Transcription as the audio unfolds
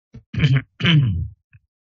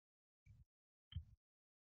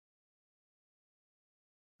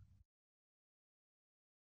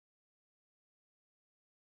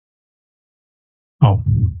Oh,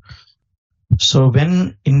 so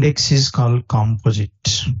when index is called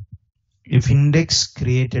composite, if index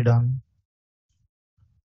created on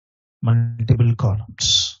multiple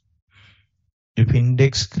columns, if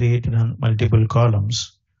index created on multiple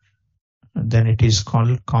columns, then it is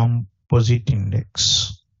called composite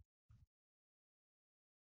index.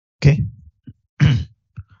 Okay.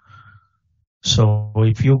 So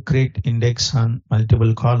if you create index on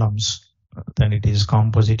multiple columns, then it is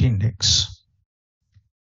composite index.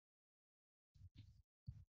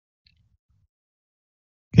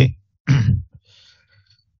 Okay.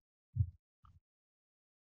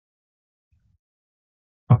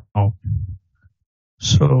 Oh.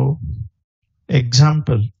 So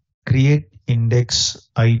example, create index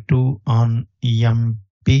I2 on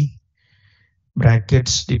EMP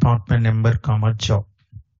brackets department number comma job.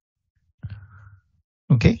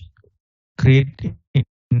 Okay. Create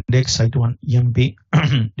index I2 on EMP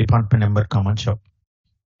department number comma job.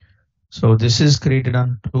 So this is created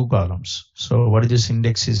on two columns. So what is this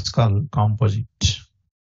index is called composite.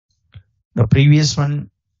 The previous one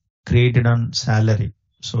created on salary.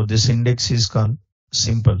 So this index is called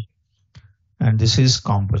simple and this is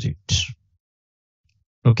composite.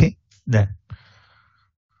 Okay, then.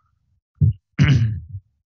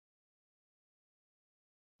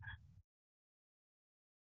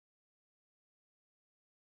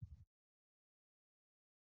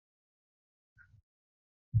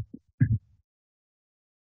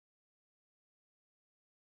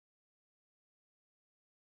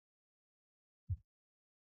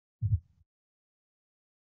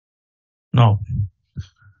 Now,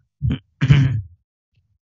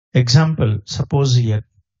 example, suppose here,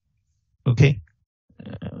 okay,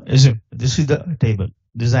 this is the table.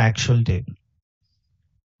 This is the actual table.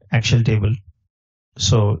 Actual table.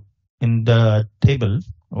 So in the table,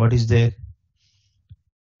 what is there?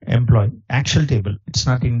 Employee. Actual table. It's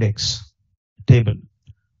not index. Table.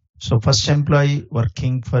 So first employee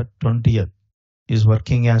working for 20th is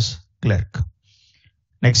working as clerk.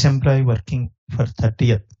 Next employee working for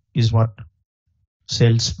 30th is what?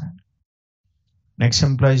 Salesman. Next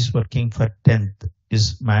employee is working for 10th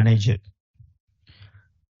is manager.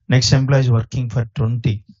 Next employee is working for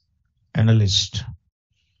 20, analyst.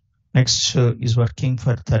 Next is working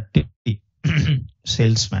for 30,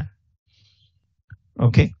 salesman.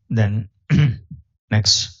 Okay, then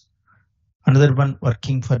next, another one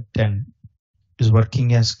working for 10 is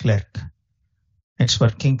working as clerk. Next,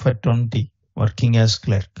 working for 20, working as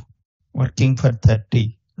clerk. Working for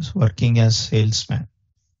 30 is working as salesman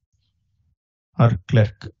or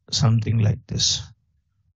clerk, something like this.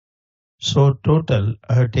 So total,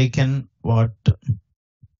 I have taken what?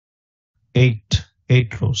 8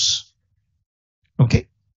 rows. Okay,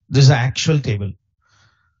 this is the actual table.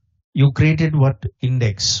 You created what?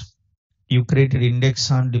 Index. You created index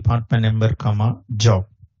on department number comma job.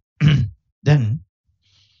 Then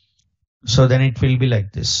it will be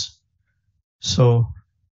like this. So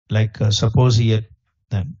like suppose here,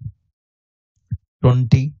 then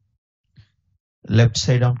 20, left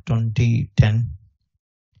side of 20, 10,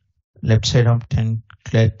 left side of 10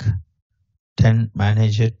 clerk, 10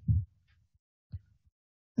 manager,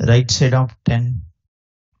 right side of 10,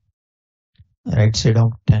 right side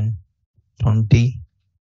of 10, 20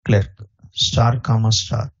 clerk, star comma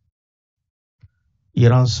star.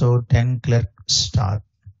 Here also 10 clerk star.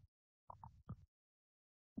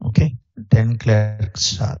 Okay, 10 clerk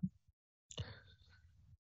star.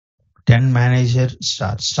 10 manager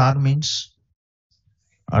star. Star means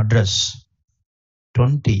address.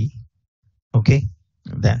 20. Okay,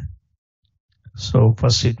 then. So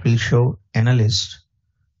first it will show analyst.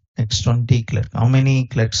 Next 20 clerk. How many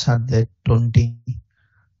clerks are there?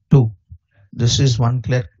 22. This is one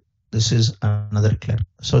clerk. This is another clerk.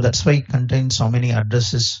 So that's why it contains how many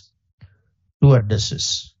addresses? 2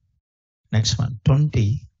 addresses. Next one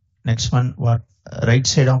 20. Next one what? Right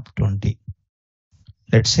side of 20.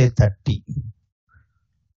 Let's say 30.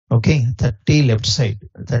 Okay, 30 left side.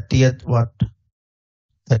 30th what?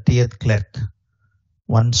 30th clerk.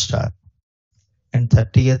 1 star. And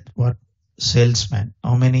 30th what? Salesman.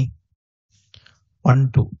 How many?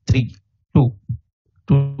 1, 2, 3, 2.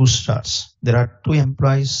 2 stars. There are 2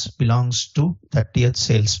 employees belongs to 30th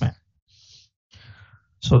salesman.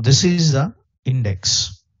 So this is the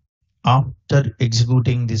index. After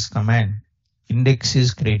executing this command, index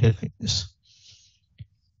is created like this.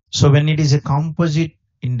 So when it is a composite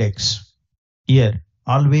index, here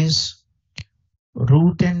always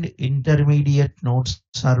Root and intermediate nodes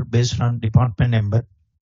are based on department number.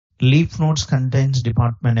 Leaf nodes contains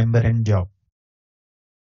department number and job.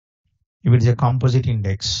 If it is a composite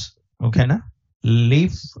index, okay na?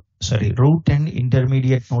 Root and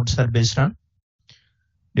intermediate nodes are based on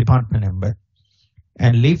department number,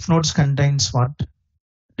 and leaf nodes contains what?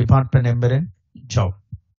 Department number and job.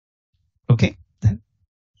 Okay.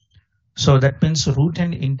 So that means root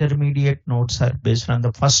and intermediate nodes are based on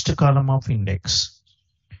the first column of index.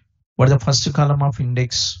 What is the first column of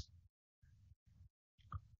index?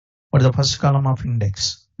 What is the first column of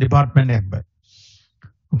index? Department number.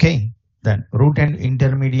 Okay. Then root and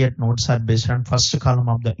intermediate nodes are based on first column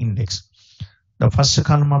of the index. The first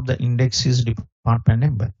column of the index is department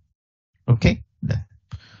number. Okay. Then.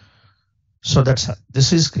 So that's how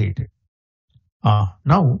this is created.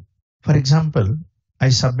 Now, for example, I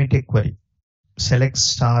submit a query. Select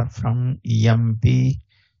star from EMP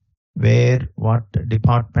where what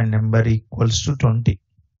department number equals to 20.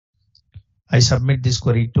 I submit this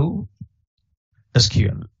query to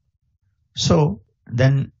SQL. So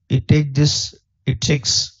then it takes this, it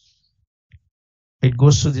checks, it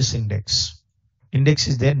goes to this index. Index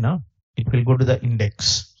is there now. It will go to the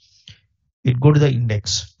index. It go to the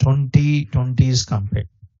index. 20 is complete.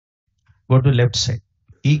 Go to left side.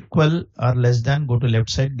 Equal or less than, go to left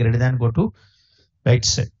side. Greater than, go to right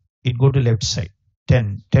side. It go to left side.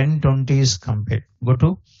 20 is complete. Go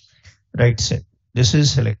to right side. This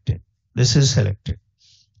is selected. This is selected.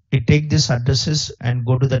 It take these addresses and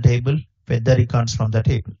go to the table, fetch the records from the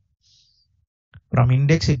table. From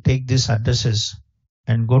index, it take these addresses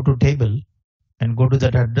and go to table and go to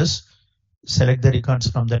that address, select the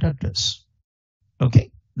records from that address.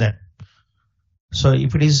 Okay, then. So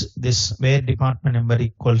if it is this where department number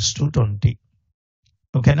equals to 20.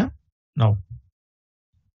 Okay,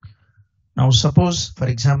 now suppose, for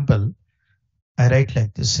example, I write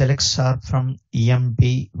like this: select star from EMP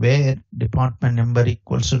where department number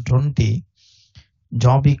equals to 20,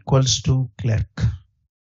 job equals to clerk.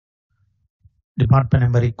 Department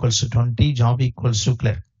number equals to 20, job equals to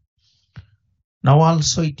clerk. Now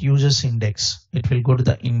also it uses index. It will go to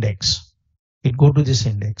the index. It go to this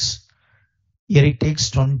index. Here it takes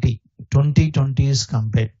 20. 20 is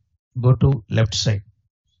complete. Go to left side.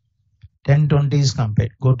 10 is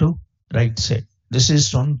complete. Go to right side. This is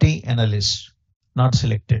 20 analyst, not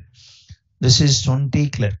selected. This is 20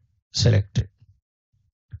 clerk, selected.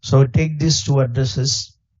 So take these two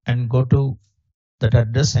addresses and go to that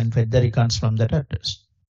address and fetch the records from that address.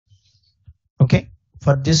 Okay.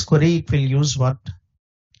 For this query, it will use what?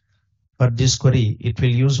 For this query, it will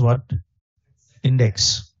use what?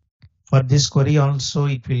 Index. For this query also,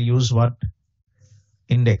 it will use what?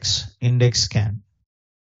 Index scan.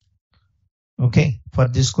 Okay. For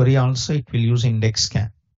this query also, it will use index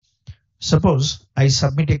scan. Suppose I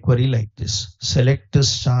submit a query like this: select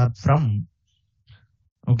star from,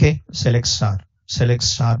 okay, select star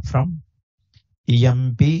from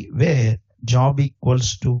EMP where job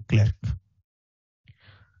equals to clerk.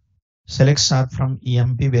 Select star from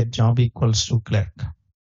EMP where job equals to clerk.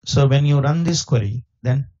 So when you run this query,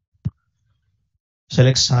 then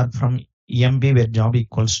select star from EMP where job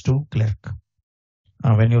equals to clerk.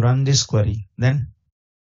 When you run this query, then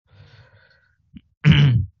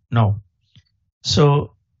now,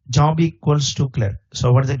 so job equals to clerk.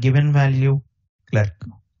 So what is the given value? Clerk.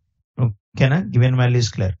 Okay, given value is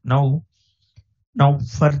clerk. Now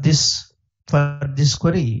for this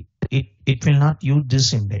query, it will not use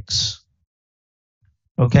this index.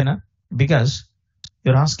 Okay, because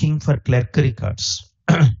you're asking for clerk records.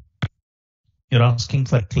 You're asking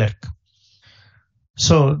for clerk.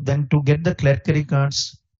 So then to get the clerk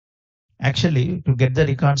records, actually to get the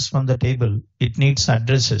records from the table, it needs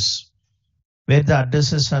addresses. Where the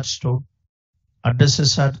addresses are stored,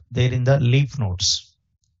 addresses are there in the leaf nodes.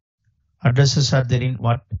 Addresses are there in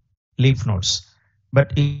what? Leaf nodes.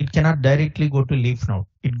 But it cannot directly go to leaf node.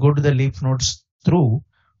 It go to the leaf nodes through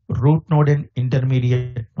root node and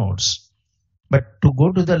intermediate nodes. But to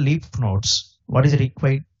go to the leaf nodes, what is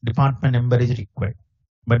required? Department number is required.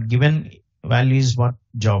 But given value is what?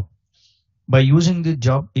 Job. By using the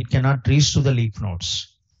job, it cannot reach to the leaf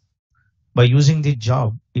nodes. By using the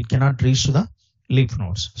job, it cannot reach to the leaf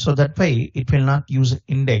nodes. So that way, it will not use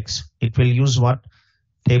index. It will use what?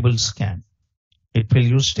 Table scan. It will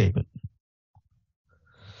use table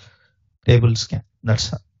scan. That's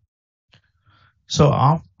how. So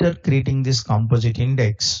after creating this composite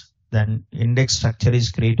index, then index structure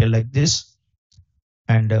is created like this.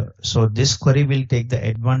 And so this query will take the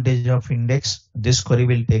advantage of index. This query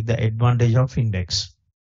will take the advantage of index.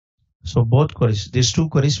 So both queries, these two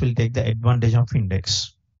queries will take the advantage of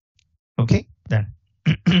index. Okay.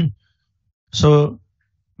 then. So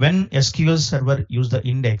when SQL Server use the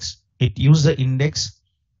index, it use the index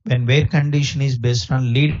when where condition is based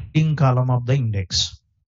on leading column of the index.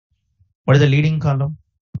 What is the leading column?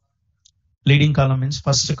 Leading column means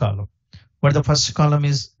first column. What the first column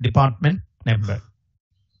is department number.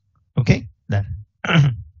 Okay, then.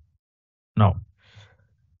 Now,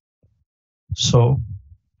 so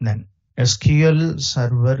then SQL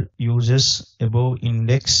Server uses above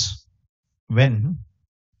index when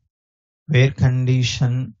where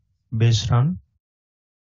condition based on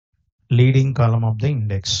leading column of the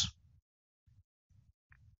index,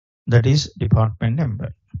 that is department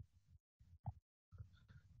number.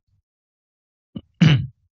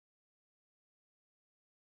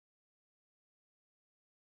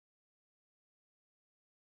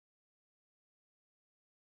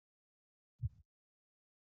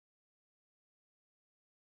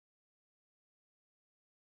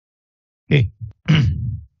 Okay.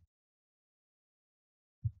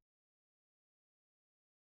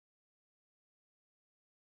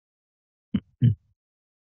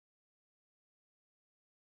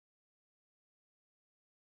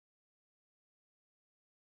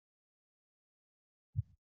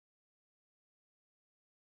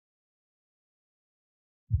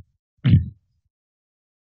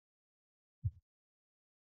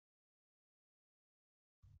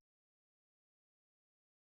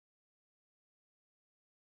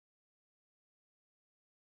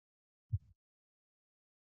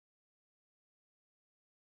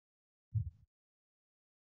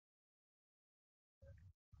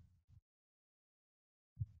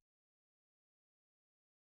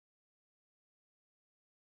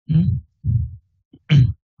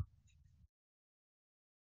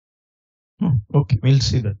 Okay, we'll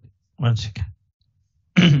see that. One second.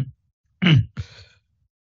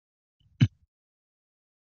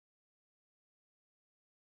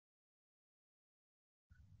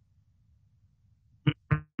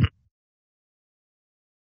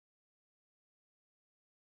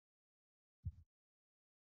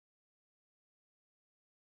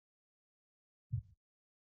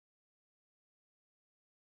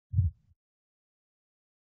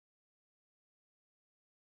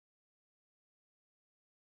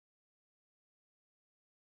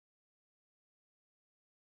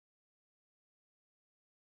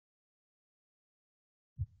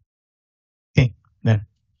 Okay, then.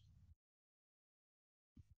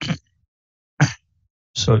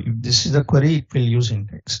 So if this is the query, it will use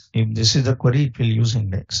index. If this is the query, it will use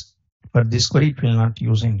index. But this query, it will not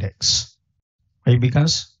use index. Why?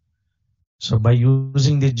 Because so by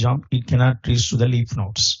using the jump, it cannot reach to the leaf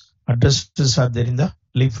nodes. Addresses are there in the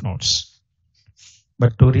leaf nodes.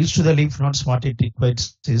 But to reach to the leaf nodes, what it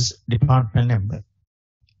requires is department number.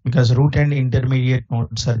 Because root and intermediate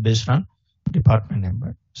nodes are based on department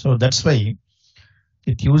number. So that's why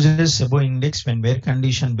it uses above index when where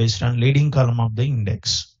condition based on leading column of the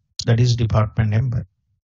index, that is department number.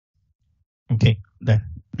 Okay, then.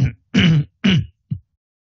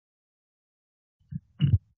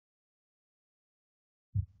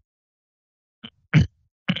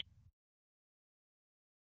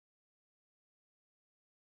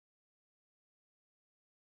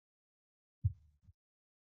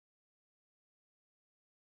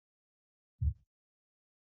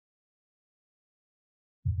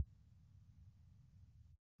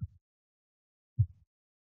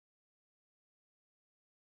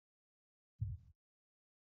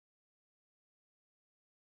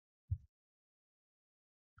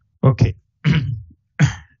 Okay.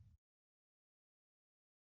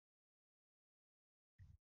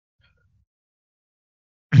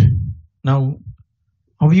 Now,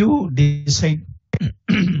 how you decide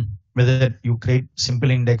whether you create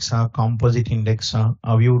simple index or composite index or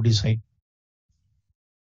how you decide?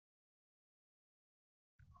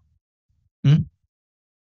 Hmm?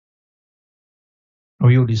 How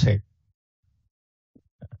you decide?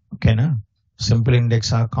 Okay, na? Simple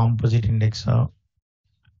index or composite index or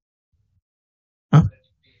huh?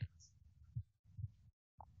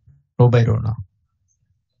 Row by row now.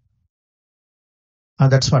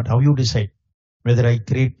 That's what. How you decide whether I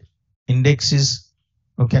create index is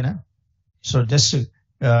okay, na? So just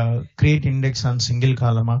create index on single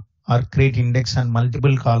column or create index on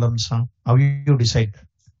multiple columns. How you decide?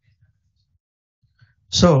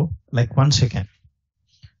 So like 1 second.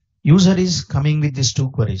 User is coming with these two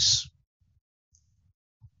queries.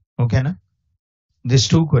 Okay, na? These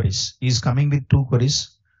two queries. He is coming with two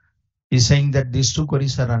queries. He's saying that these two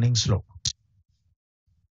queries are running slow.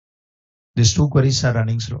 These two queries are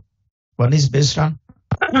running slow. One is based on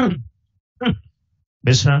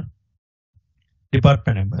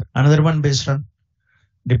department number. Another one based on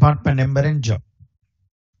department number and job.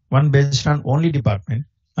 One based on only department.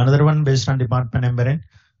 Another one based on department number and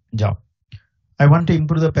job. I want to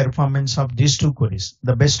improve the performance of these two queries.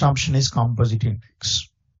 The best option is composite index.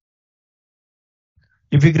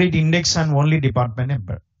 If you create index on only department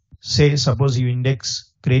number, say suppose you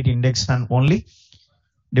create index on only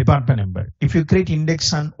department number. If you create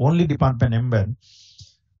index on only department number,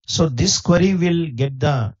 so this query will get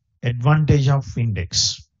the advantage of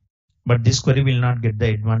index, but this query will not get the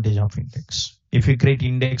advantage of index. If you create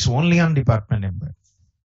index only on department number,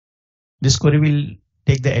 this query will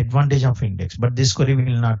take the advantage of index, but this query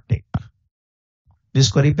will not take.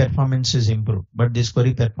 This query performance is improved, but this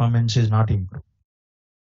query performance is not improved.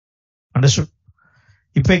 Understood?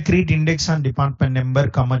 If I create index on department number,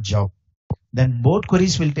 comma job, then both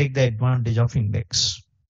queries will take the advantage of index.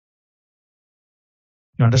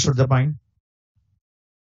 You understood the point?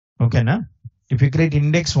 Okay, now if you create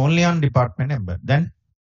index only on department number, then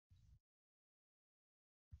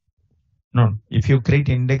no. If you create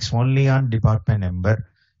index only on department number,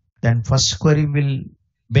 then first query will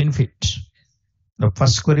benefit. The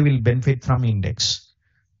first query will benefit from index,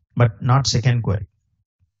 but not second query.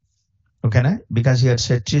 Okay, na? Because your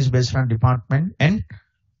search is based on department and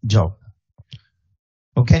job.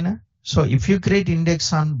 Okay, na? So if you create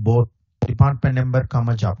index on both department number,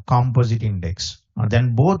 comma job, composite index,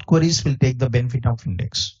 then both queries will take the benefit of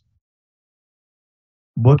index.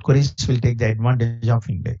 Both queries will take the advantage of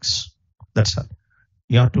index. That's all.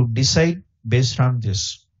 You have to decide based on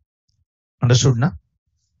this. Understood, na?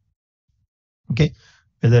 Okay,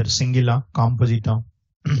 whether singular, composite,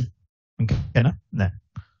 okay, na? Then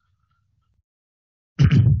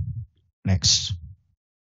next.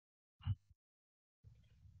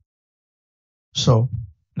 So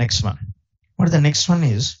next one. What the next one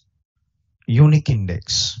is? Unique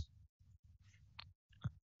index.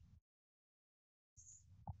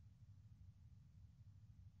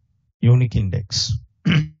 Unique index.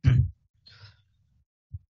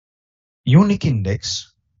 Unique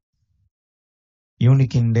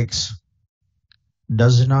index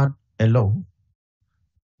does not allow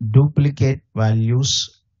duplicate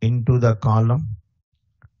values into the column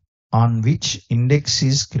on which index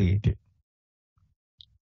is created.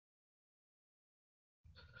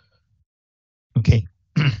 Okay.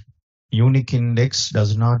 Unique index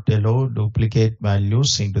does not allow duplicate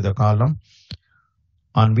values into the column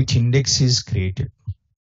on which index is created.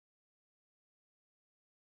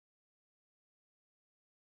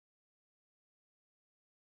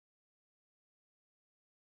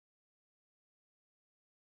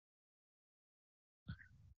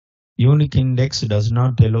 Unique index does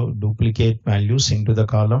not allow duplicate values into the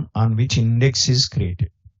column on which index is created.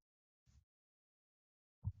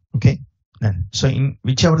 Okay. Then, so in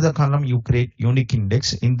whichever the column you create unique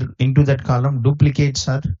index, into that column duplicates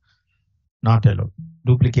are not allowed.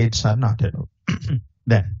 Duplicates are not allowed.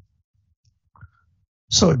 Then,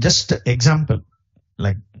 so just example,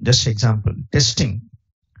 testing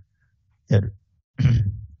here.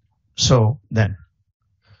 So then,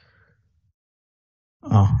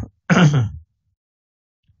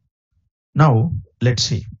 now let's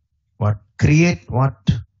see create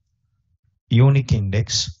unique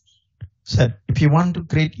index. So if you want to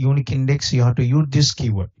create unique index, you have to use this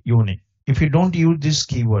keyword unique. If you don't use this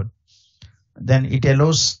keyword, then it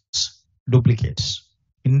allows duplicates.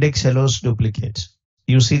 Index allows duplicates.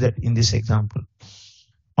 You see that in this example.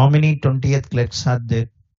 How many 20th clerks are there?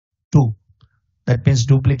 2. That means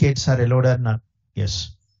duplicates are allowed or not?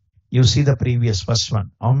 Yes. You see the previous first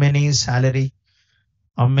one. How many salary?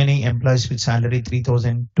 How many employees with salary?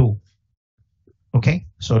 3002. Okay.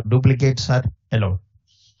 So duplicates are allowed.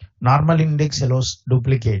 Normal index allows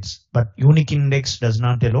duplicates, but unique index does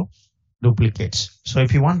not allow duplicates. So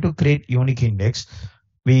if you want to create unique index,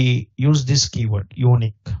 we use this keyword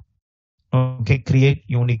unique. Okay, create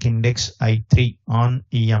unique index I3 on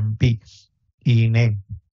EMP ename.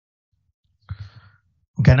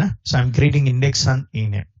 Okay, na? So I'm creating index on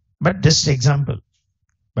ename, but just example.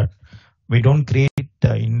 But we don't create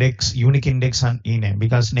unique index on ename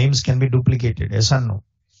because names can be duplicated. Yes or no?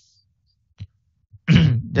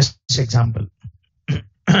 Just example.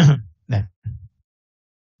 Then.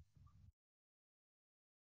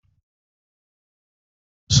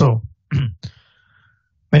 So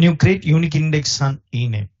when you create unique index on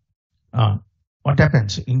ename, what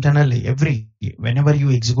happens internally? Whenever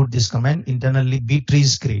you execute this command, internally B tree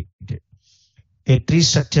is created. A tree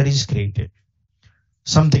structure is created.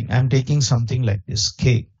 Something I'm taking something like this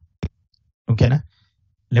K. Okay, na?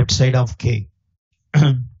 Left side of K.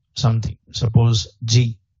 Something. Suppose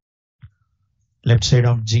G. Left side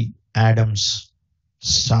of G. Adams.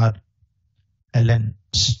 star Ellen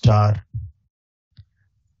star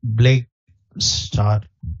Blake star.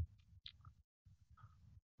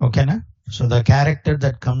 Okay, na? So the character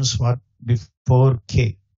that comes what before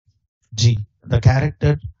K, G. The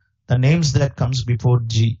character, the names that comes before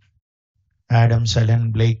G, Adam,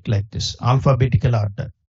 Ellen, Blake, like this, alphabetical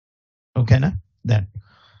order. Okay, na? Then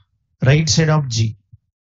right side of G,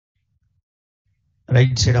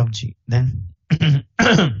 right side of G. Then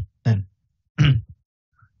then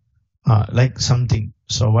like something.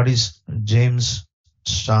 So what is James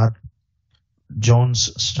star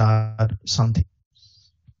Jones star something?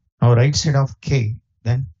 Now right side of K,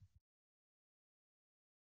 then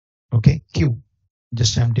okay, Q.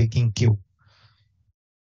 Just I'm taking Q.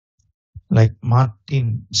 Like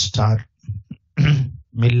Martin star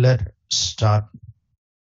Miller star.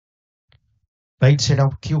 Right side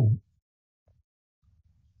of Q,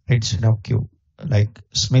 right side of Q. Like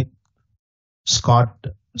Smith Scott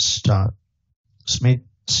star Smith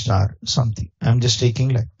star something. I'm just taking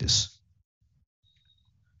like this.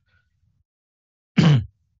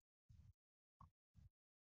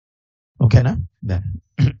 Okay, na? Then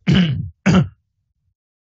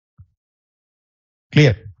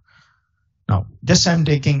clear. Now, just I'm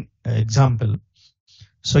taking example.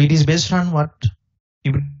 So it is based on what?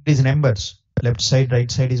 If it is numbers, left side,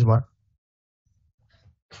 right side is what?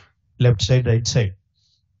 Left side, right side,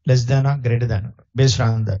 less than or greater than, based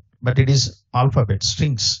on that. But it is alphabet,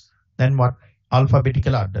 strings. Then what?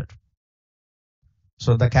 Alphabetical order.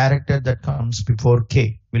 So the character that comes before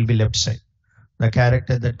K will be left side. The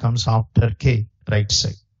character that comes after K, right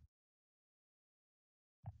side.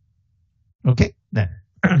 Okay, then.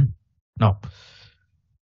 Now,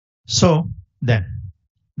 so then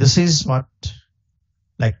this is what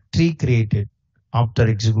like tree created after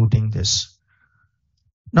executing this.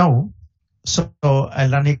 Now, so I'll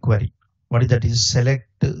run a query. What is that? Is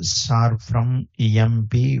select star from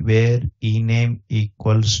EMP where ename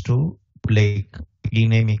equals to Blake.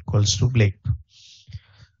 Ename equals to Blake.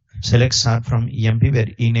 Select star from EMP where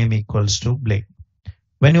ename equals to Blake.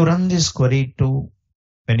 When you run this query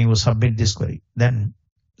when you submit this query, then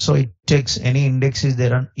so it takes any index is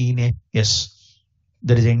there on ename. Yes,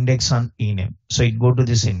 there is an index on ename. So it go to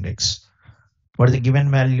this index. What is the given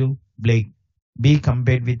value? Blake. B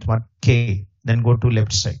compared with what? K. Then go to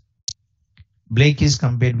left side. Blake is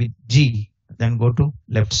compared with G. Then go to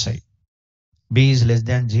left side. B is less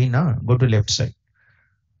than G now. Go to left side.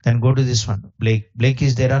 Then go to this one. Blake. Blake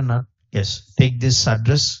is there or not? Yes. Take this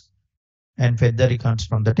address and fetch the records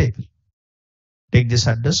from the table. Take this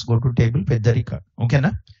address, go to table, fetch the record. Okay,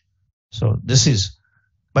 na? So this is,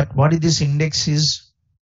 but what is this index is?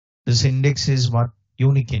 This index is what?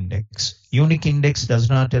 Unique index. Unique index does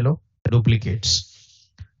not allow duplicates.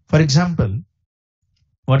 For example,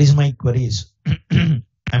 what is my query is?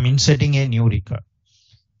 I'm inserting a new record.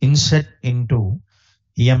 Insert into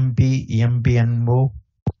EMPNO,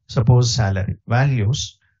 suppose salary,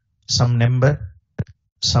 values, some number,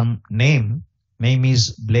 some name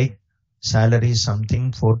is Blake, salary is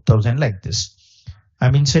something 4,000 like this.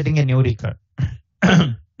 I'm inserting a new record.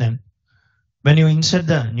 Then when you insert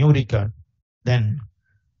the new record, then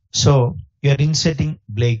so you are inserting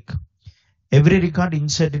Blake. Every record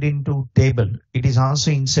inserted into table, it is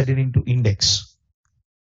also inserted into index.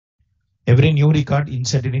 Every new record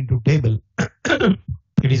inserted into table,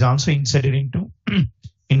 it is also inserted into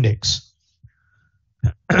index.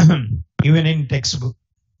 Even in textbook,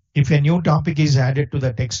 if a new topic is added to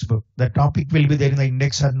the textbook, the topic will be there in the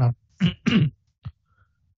index or not.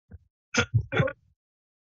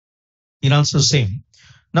 It also same.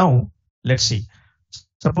 Now let's see.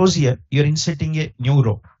 Suppose here you're inserting a new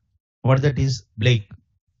row. What that is? Blake.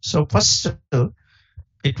 So first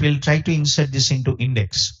it will try to insert this into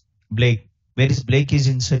index. Blake. Where is Blake is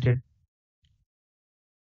inserted?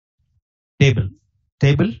 Table.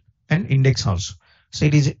 Table and index also. So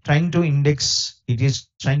it is trying to index, it is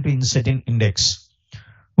trying to insert in index.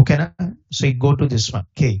 Okay, na? So it go to this one,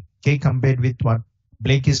 K. K compared with what?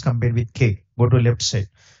 Blake is compared with K. Go to left side.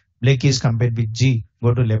 Blake is compared with G.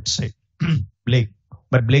 Go to left side. Blake.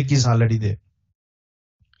 But Blake is already there.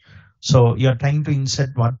 So you are trying to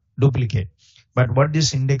insert what? Duplicate. But what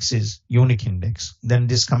this index is? Unique index. Then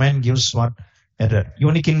this command gives what? Error.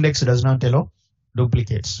 Unique index does not allow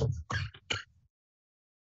duplicates.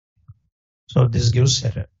 So this gives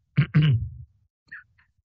error.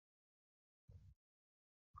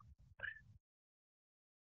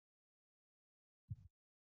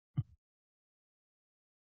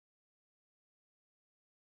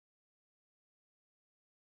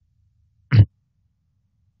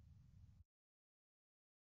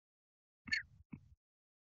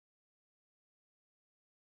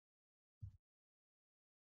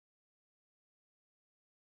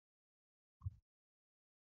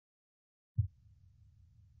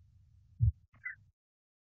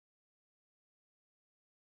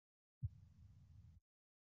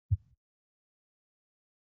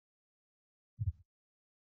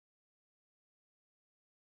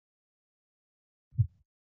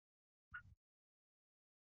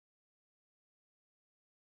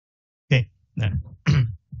 Then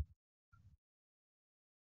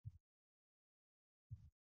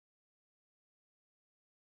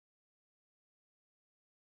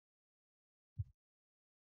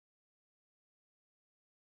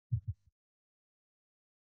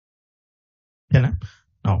can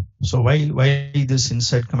now, so why this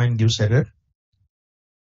insert command gives error?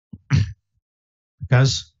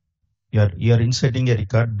 Because you're inserting a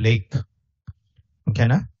record Blake. Okay,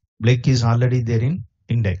 na? Blake is already there in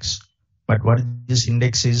index. But what this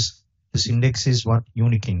index is? This index is what?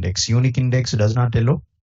 Unique index. Unique index does not allow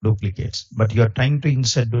duplicates. But you are trying to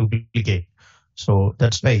insert duplicate. So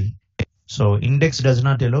that's why. So index does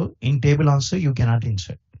not allow. In table also you cannot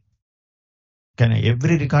insert. Can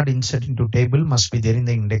every record insert into table must be there in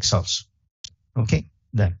the index also. Okay,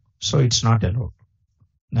 then so it's not allowed.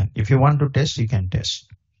 Then if you want to test, you can test.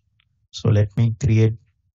 So let me create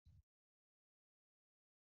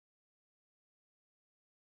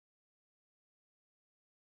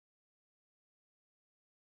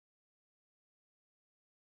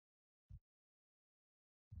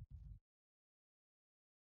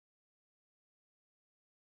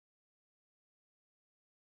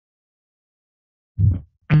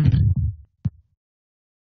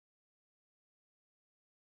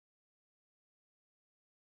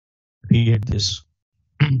create this.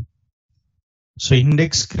 So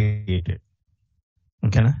index created.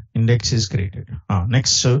 Okay, na? Index is created.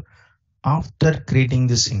 Next, after creating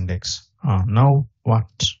this index, now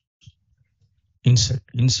what?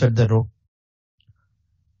 Insert the row.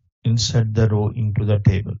 Insert the row into the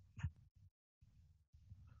table.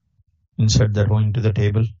 Insert the row into the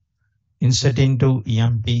table. Insert into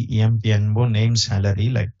emp NBO name salary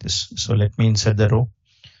like this. So let me insert the row.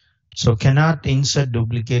 So cannot insert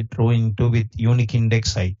duplicate row into with unique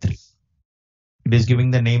index I3. It is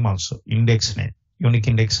giving the name also, index name, unique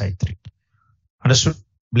index I3. Understood?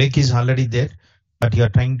 Blake is already there, but you are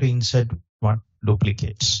trying to insert what?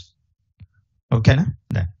 Duplicates. Okay, na?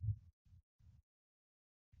 Then.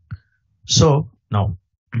 So now,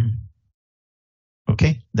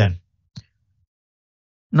 okay, then.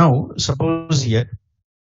 Now suppose here,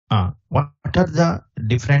 what are the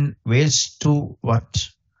different ways to what?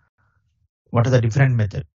 What are the different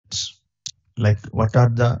methods? Like what are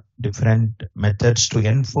the different methods to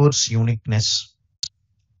enforce uniqueness?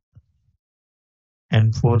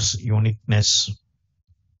 Enforce uniqueness.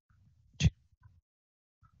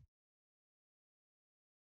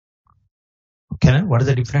 Okay, what are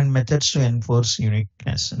the different methods to enforce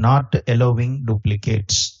uniqueness? Not allowing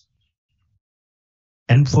duplicates.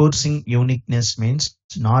 Enforcing uniqueness means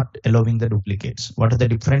not allowing the duplicates. What are the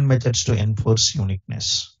different methods to enforce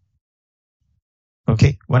uniqueness?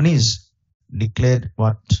 Okay, one is declare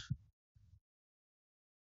what?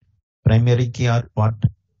 Primary key or what?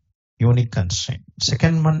 Unique constraint.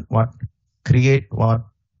 Second one, what? Create what?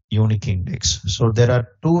 Unique index. So there are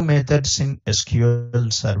two methods in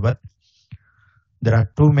SQL Server. There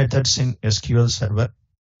are two methods in SQL Server.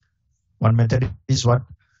 One method is what?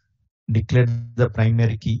 Declare the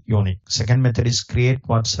primary key unique. Second method is create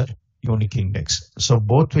what, sir? Unique index. So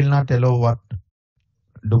both will not allow what?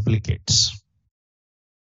 Duplicates.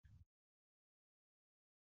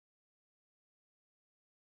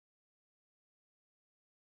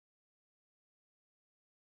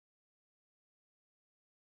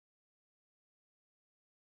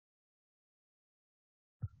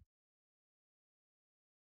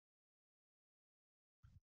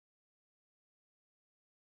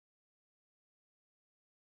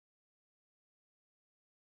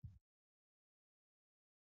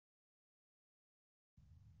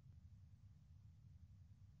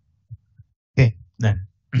 Okay, then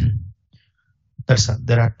that's all.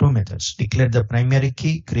 There are two methods. Declare the primary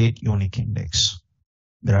key, create unique index.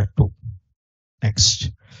 There are two.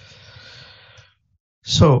 Next.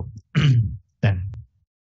 So then,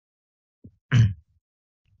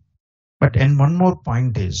 but and one more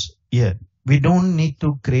point is here, we don't need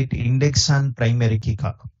to create index and primary key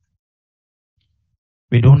column.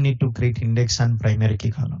 We don't need to create index and primary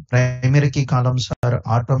key column. Primary key columns are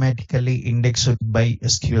automatically indexed by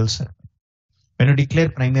SQL Server. When you declare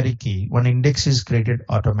primary key, one index is created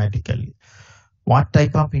automatically. What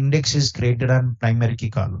type of index is created on primary key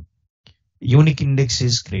column? Unique index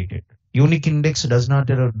is created. Unique index does not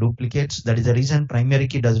allow duplicates. That is the reason primary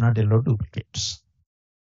key does not allow duplicates.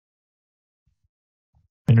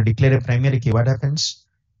 When you declare a primary key, what happens?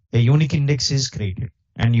 A unique index is created,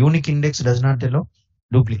 and unique index does not allow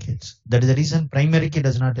duplicates. That is the reason primary key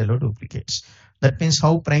does not allow duplicates. That means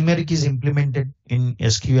how primary key is implemented in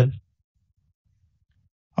SQL.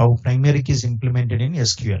 How primary key is implemented in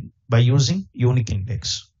SQL by using unique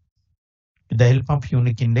index. With the help of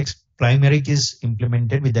unique index, primary key is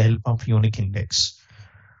implemented with the help of unique index.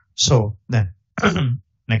 So then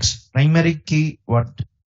next, primary key what?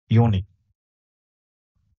 Unique.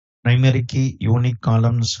 Primary key unique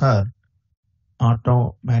columns are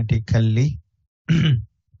automatically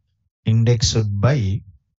indexed by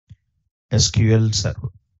SQL Server.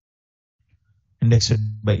 Indexed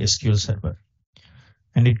by SQL Server.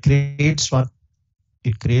 And it creates what?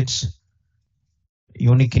 It creates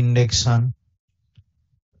unique index on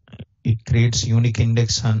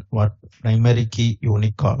what? Primary key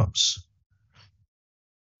unique columns.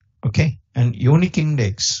 Okay, and unique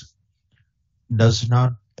index does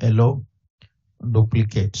not allow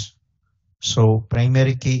duplicates. So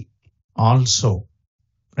primary key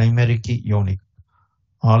unique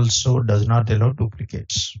also does not allow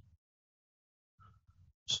duplicates.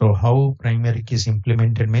 So how primary key is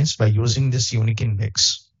implemented means by using this unique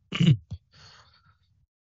index.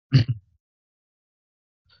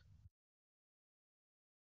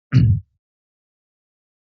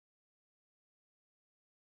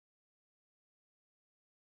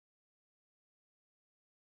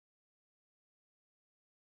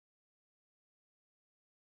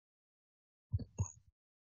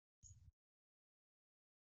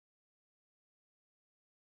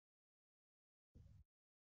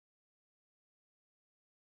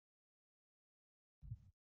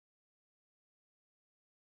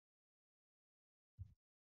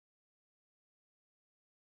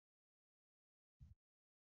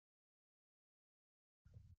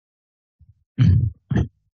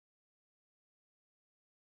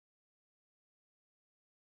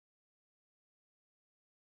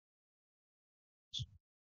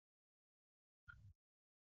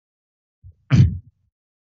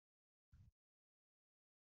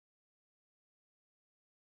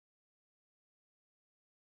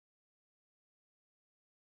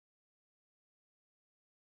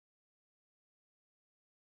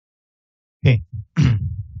 Okay.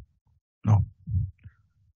 No.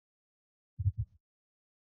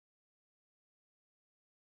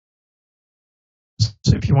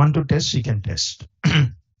 So if you want to test, you can test.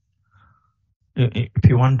 If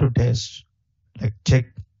you want to test, like check,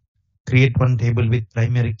 create one table with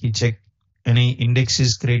primary key, check any index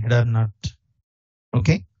is created or not.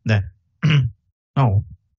 Okay, then now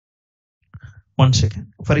 1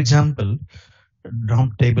 second. For example,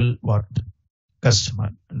 drop table what? Customer.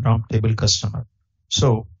 Drop table customer.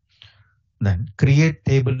 So then create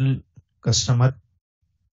table customer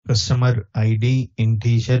ID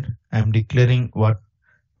integer. I'm declaring what?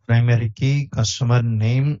 Primary key customer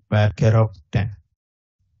name varchar of 10.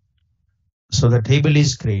 So the table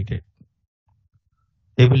is created.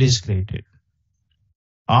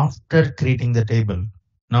 After creating the table,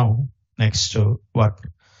 now next what?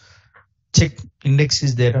 Check index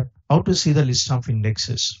is there. How to see the list of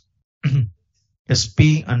indexes?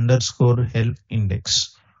 SP underscore help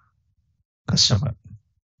index customer.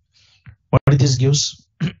 What this gives?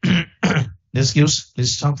 This gives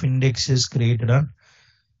list of indexes created on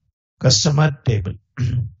customer table.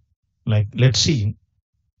 Like let's see,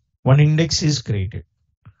 one index is created.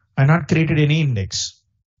 I not created any index.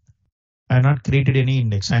 I not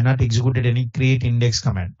executed any create index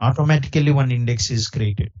command. Automatically one index is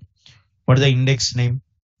created. What is the index name?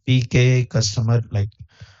 PK customer like,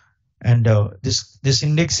 and this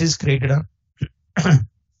index is created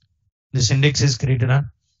on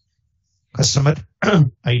customer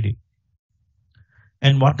ID.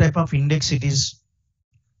 And what type of index it is?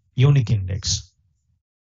 Unique index.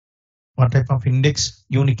 What type of index?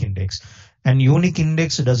 Unique index. And unique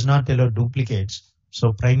index does not allow duplicates.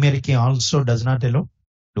 So primary key also does not allow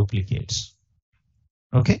duplicates.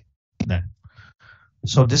 Okay, then.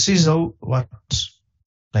 So this is how what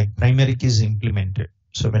like primary key is implemented.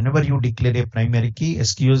 So whenever you declare a primary key,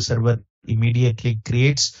 SQL Server immediately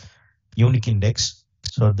creates unique index.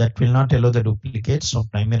 So that will not allow the duplicates. So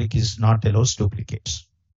primary key is not allows duplicates.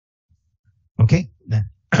 Okay, then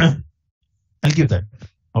I'll give that.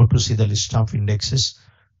 How to see the list of indexes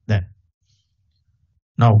then.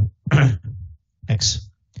 Now next,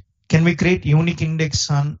 can we create unique index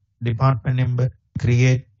on department number?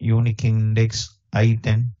 Create unique index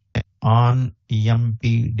I10 on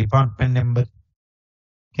EMP department number.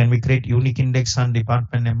 Can we create unique index on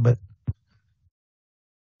department number?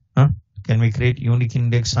 Can we create unique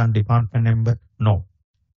index on department number? No,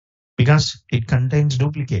 because it contains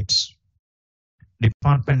duplicates.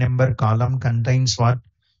 Department number column contains what?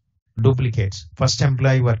 Duplicates. First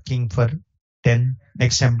employee working for 10,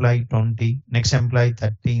 next employee 20, next employee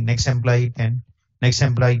 30, next employee 10, next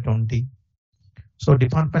employee 20. So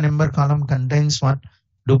department number column contains what?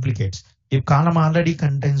 Duplicates. If column already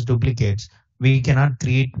contains duplicates, we cannot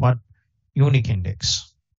create what? unique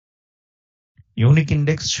index. Unique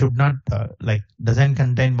index should not doesn't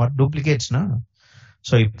contain what duplicates, no?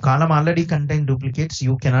 So if column already contain duplicates,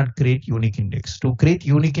 you cannot create unique index. To create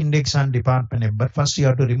unique index on department number, first you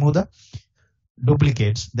have to remove the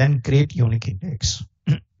duplicates, then create unique index.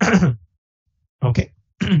 Okay.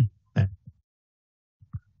 Then.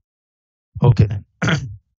 Okay then.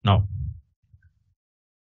 Now,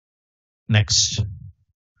 next.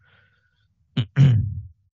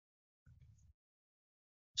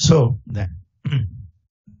 So then,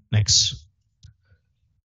 next.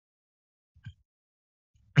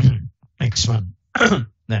 Next one.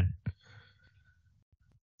 Then,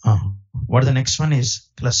 what the next one is?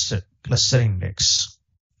 Cluster index.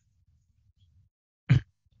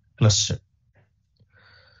 Cluster.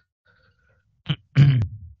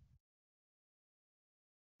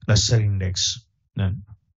 Cluster index. Then,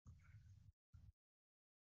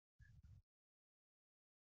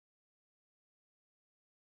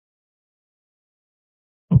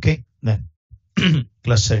 okay. Then,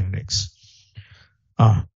 cluster index.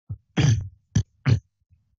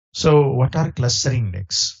 So what are cluster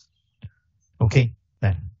index? Okay.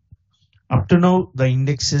 Then, up to now, the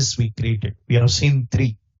indexes we created, we have seen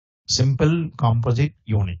 3: simple, composite,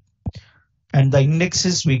 unique. And the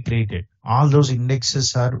indexes we created, all those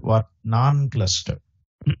indexes are what? Non-cluster.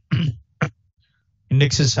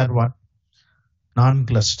 Indexes are what?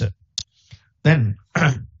 Non-cluster. Then,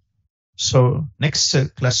 so next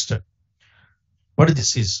cluster. What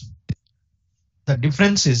this is? The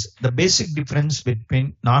difference is, the basic difference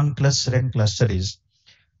between non-cluster and cluster is,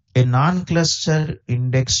 a non-cluster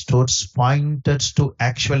index stores pointers to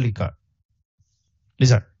actual record.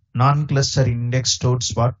 Listen, non-cluster index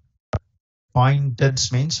stores what?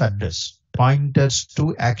 Pointers means address. Pointers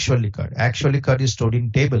to actual record. Actual record is stored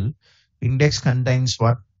in table. Index contains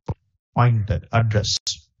what? Pointer, address.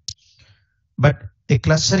 But a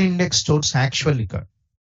cluster index stores actual record.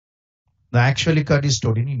 The actual record is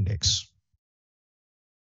stored in index.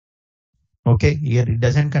 Okay, here it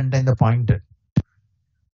doesn't contain the pointer.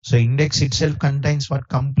 So index itself contains what?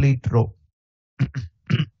 Complete row.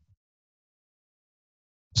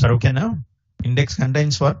 So okay now? Index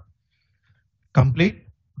contains what? Complete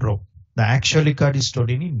row. The actual record is stored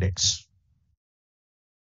in index.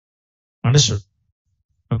 Understood?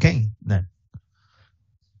 Okay, then.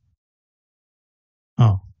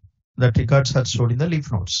 That records are stored in the leaf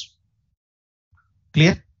nodes.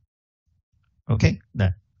 Clear? Okay,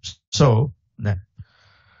 then. So that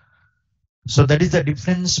is the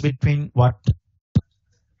difference between what?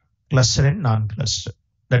 Cluster and non-cluster.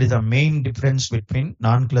 That is the main difference between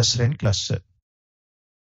non-cluster and cluster.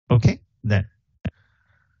 Okay, then.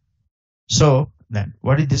 So then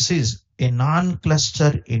what this is? A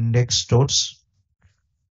non-cluster index stores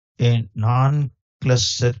a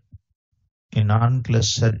non-cluster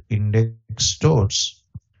index stores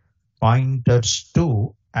pointers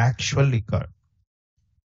to actual record.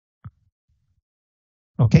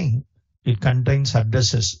 Okay, it contains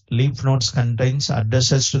addresses. Leaf nodes contains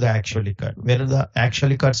addresses to the actual record, where the actual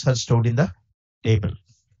records are stored in the table.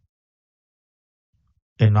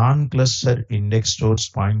 A non-cluster index stores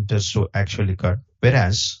pointers to actual record,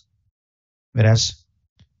 whereas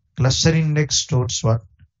cluster index stores what?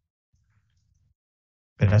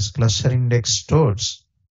 Whereas cluster index stores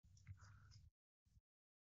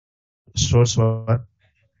what?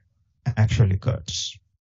 Actual records.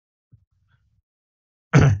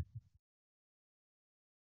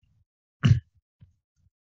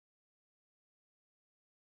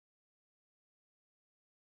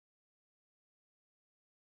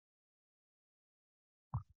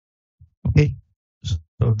 Okay, so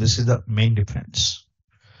this is the main difference.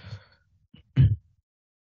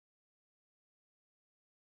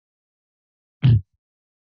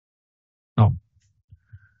 Now,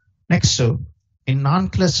 next, in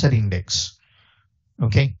non-cluster index,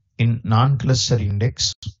 okay, in non-cluster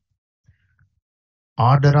index,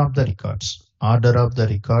 order of the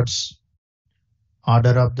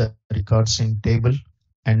records in table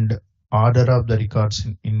and order of the records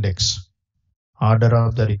in index. Order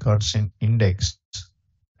of the records in index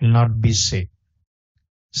will not be same.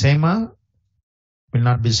 Same will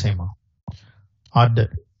not be same.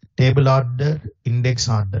 Order, table order, index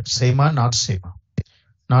order, same or not same?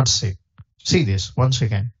 Not same. See this once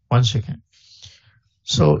again.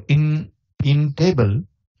 So in table,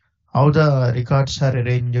 how the records are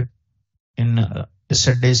arranged? In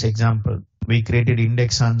yesterday's example, we created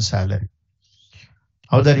index on salary.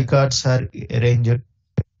 How the records are arranged?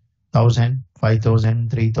 1000, 5000,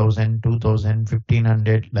 3000, 2000,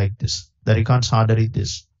 1500, like this. The records order is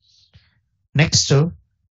this. Next,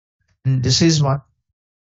 this is what?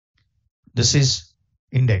 This is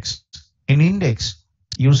index. In index,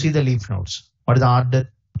 you see the leaf nodes. What is the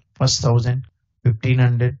order? First 1000,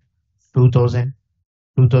 1500, 2000,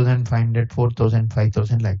 2500, 4000,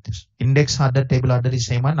 5000, like this. Index order, table order is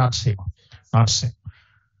same or not same? Not same.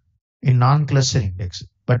 In non-cluster index.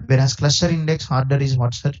 But whereas cluster index order is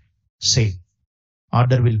what's that? Same.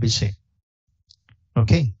 Order will be same.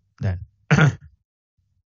 Okay, then.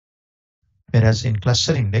 Whereas in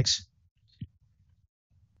cluster index,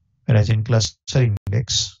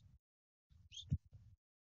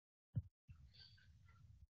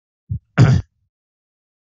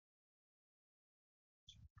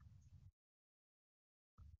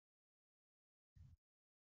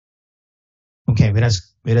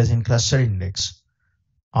 whereas in cluster index,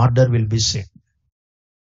 order will be same.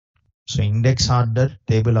 So index order,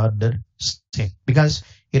 table order, same. Because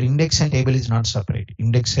your index and table is not separate.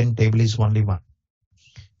 Index and table is only one.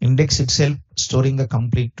 Index itself storing a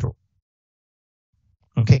complete row.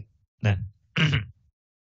 Okay, then.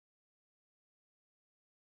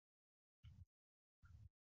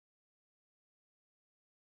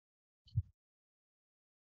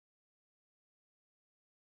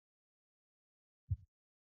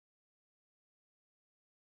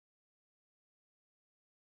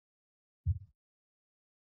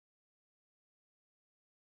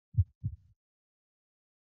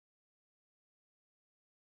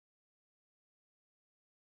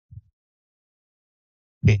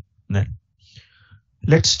 Okay, then.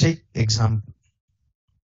 Let's take example.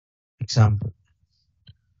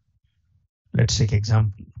 Let's take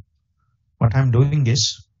example. What I'm doing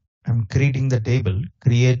is I'm creating the table,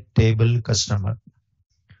 create table customer.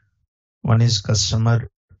 One is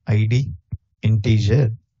customer ID,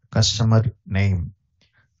 integer, customer name,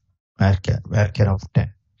 varchar of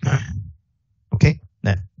 10. Okay,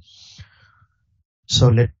 then. So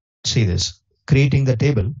let's see this. Creating the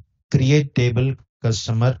table, create table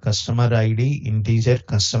customer, customer ID, integer,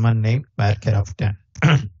 customer name, varchar of 10.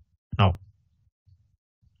 Now.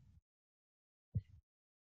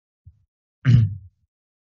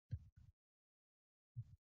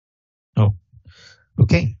 Oh,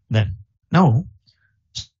 okay, then. Now,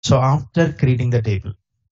 so after creating the table,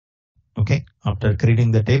 okay, after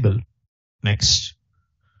creating the table, next,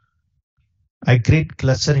 I create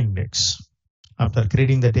cluster index. After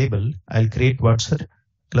creating the table, I'll create what's the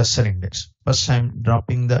cluster index. First, I'm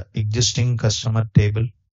dropping the existing customer table.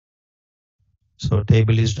 So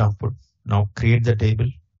table is dropped. Now create the table.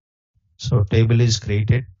 So table is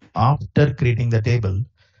created. After creating the table,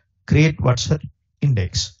 create what's the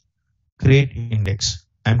index. Create index.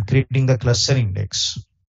 I'm creating the cluster index.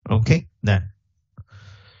 Okay, then.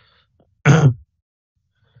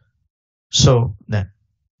 So then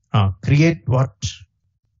create what?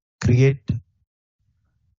 Create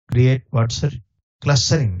what's the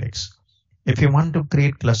cluster index. If you want to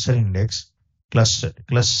create cluster index,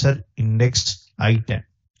 cluster index item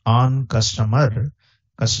on customer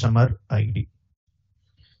ID.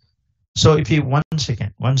 So if you one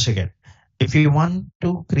second, if you want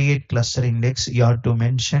to create cluster index, you have to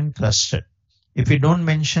mention cluster. If you don't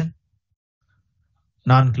mention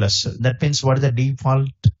non-cluster, that means what is the default?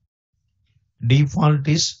 Default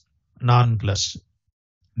is non-cluster.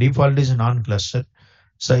 Default is non-cluster.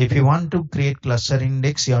 So if you want to create cluster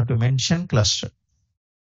index, you have to mention cluster.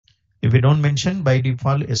 If you don't mention, by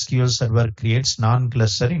default, SQL Server creates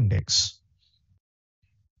non-cluster index.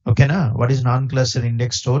 Okay, now what is non-cluster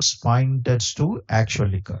index? Stores pointers to actual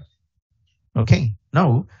record. Okay,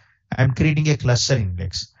 now I'm creating a cluster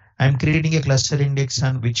index. I'm creating a cluster index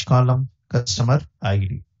on which column? Customer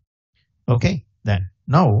ID. Okay, then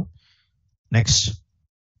now next.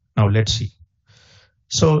 Now let's see.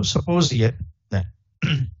 So suppose here then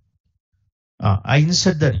I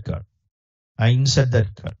insert the record.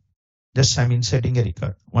 Just I'm inserting a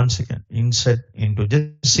record. One second. Insert into,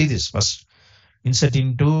 just see this first. Insert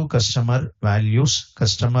into customer values,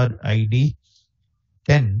 customer ID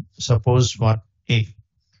 10. Suppose what? A.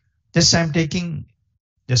 Just I'm taking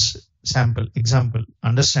just sample, example,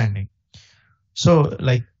 understanding. So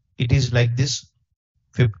like it is like this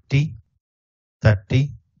 50, 30.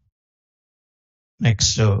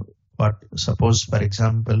 Next, what? Suppose for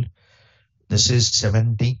example, this is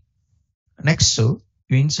 70. Next, so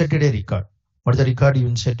you inserted a record. What is the record you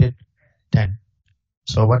inserted? 10.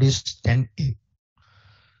 So what is 10A?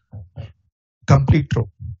 Complete row.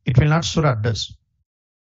 It will not store address.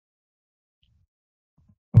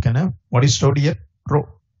 Okay, now what is stored here? Row.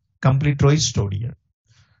 Complete row is stored here.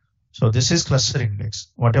 So this is cluster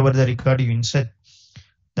index. Whatever the record you insert,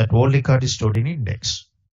 that whole record is stored in index.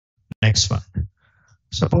 Next one.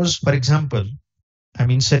 Suppose, for example,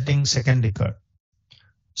 I'm inserting second record.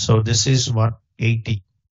 So this is what 80.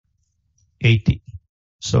 80.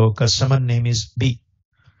 So customer name is B.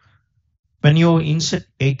 When you insert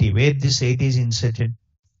 80, where this 80 is inserted,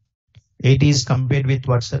 80 is compared with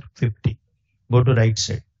what, sir? 50. Go to right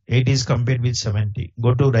side. 80 is compared with 70.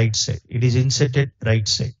 Go to right side. It is inserted right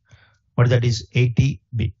side. What that is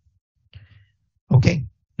 80B. Okay,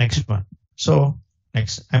 next one. So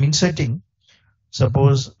next, I'm inserting,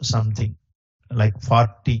 suppose something like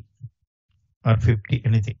 40 or 50,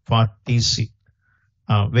 anything, 40C.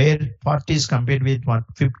 Where 40 is compared with what?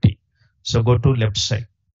 50. So go to left side.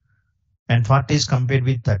 And 40 is compared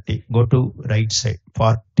with 30. Go to right side.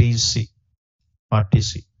 40C.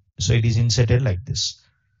 40C. So it is inserted like this.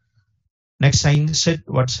 Next, I insert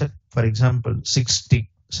what's that? For example, 60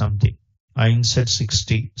 something. I insert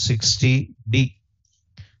 60, 60D.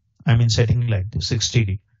 I'm inserting like this,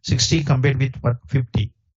 60D. 60 compared with what?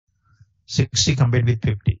 50. 60 compared with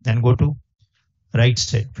 50. Then go to right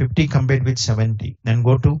side. 50 compared with 70. Then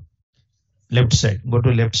go to left side. Go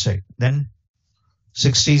to left side. Then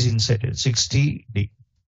 60 is inserted. 60D. D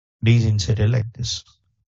is inserted like this.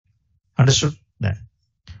 Understood that?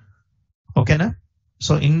 Okay, now?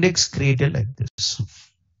 So index created like this.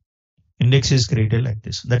 Index is created like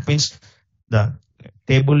this. That means the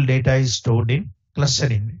table data is stored in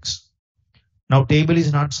cluster index. Now table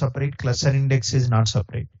is not separate. Cluster index is not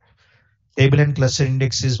separate. Table and cluster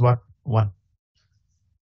index is what? 1.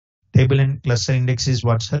 Table and cluster index is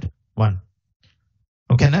what, sir? 1.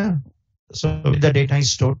 Okay, now? So the data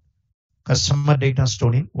is stored. Customer data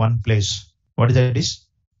stored in one place. What is that is?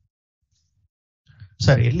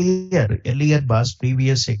 Sir, earlier boss,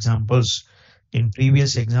 previous examples, in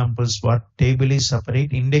previous examples, what table is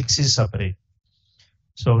separate, index is separate.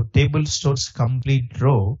 So table stores complete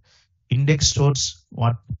row, index stores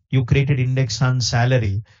what you created index on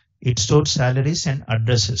salary, it stores salaries and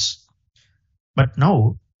addresses. But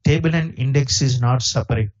now table and index is not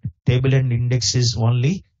separate. Table and index is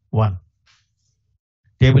only one.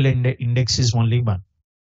 Table and index is only one.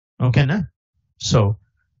 Okay, na? So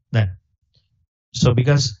then. So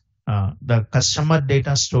because the customer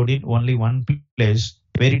data stored in only one place,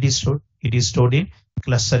 where it is stored? It is stored in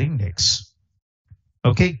cluster index.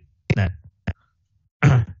 Okay, then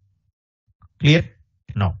clear?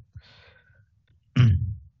 No.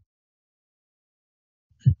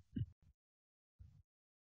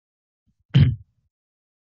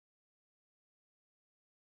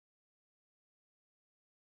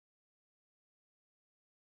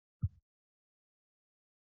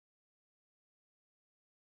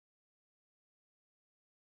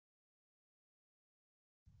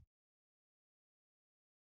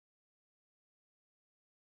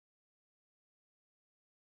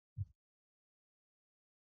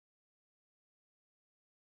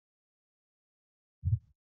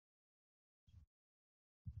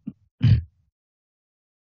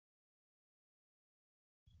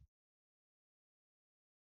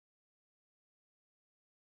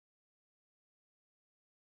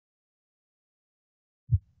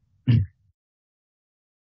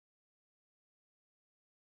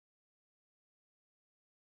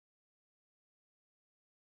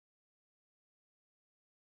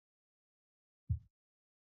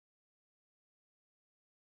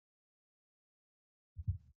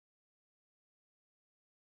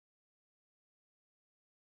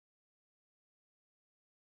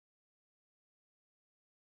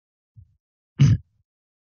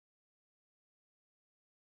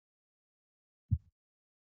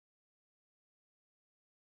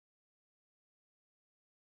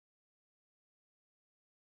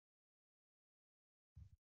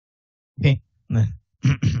 Okay, then.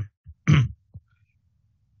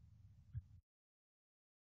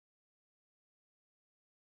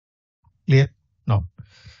 Clear? No.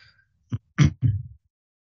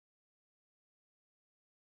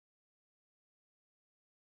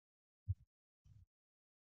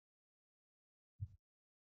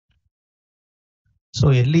 So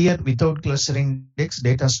earlier without cluster index,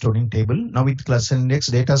 data stored in table. Now with cluster index,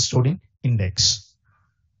 data stored in index.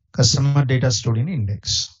 Customer data stored in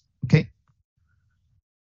index. Okay.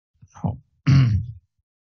 Now,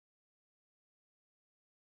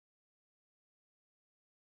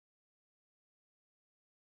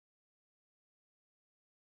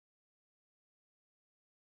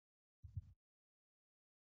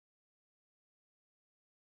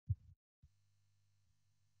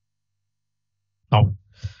 now,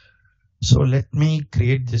 so let me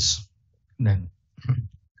create this. Then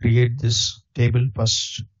create this table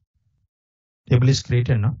first. Table is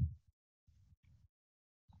created now.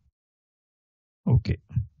 Okay.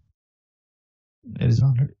 There is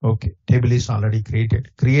already okay. Table is already created.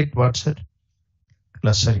 Create what, sir?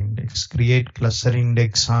 cluster index. Create cluster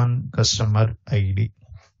index on customer ID.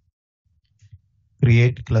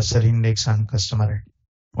 Create cluster index on customer ID.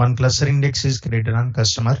 One cluster index is created on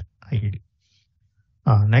customer ID.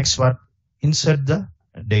 Next what? Insert the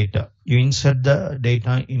data. You insert the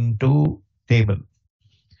data into table.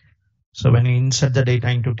 So when you insert the data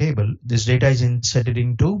into table, this data is inserted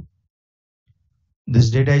into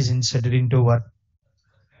what?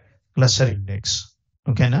 Cluster index.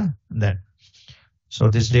 Okay, na? Then. So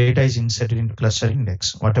this data is inserted into cluster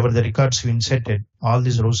index. Whatever the records you inserted, all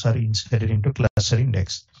these rows are inserted into cluster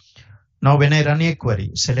index. Now when I run a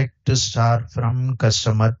query, select star from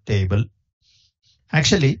customer table.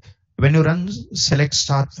 Actually, when you run select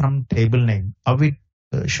star from table name, how it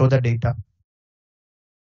show the data?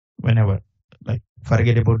 Whenever, like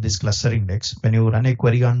forget about this cluster index. When you run a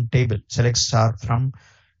query on table, select star from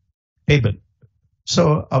table.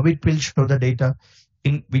 So how it will show the data?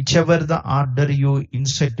 In whichever the order you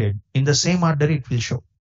inserted, in the same order it will show.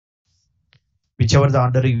 Whichever the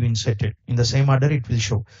order you inserted, in the same order it will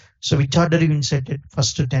show. So which order you inserted?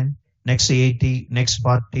 First 10, next 80, next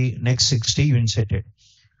 40, next 60 you inserted.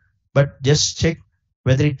 But just check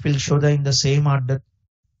whether it will show in the same order.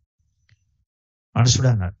 Understood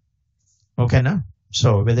or not? Okay, na?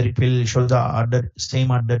 So whether it will show the order, same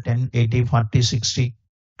order 10, 80, 40, 60.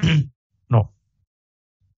 No.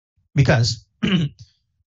 Because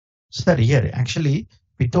sir, here actually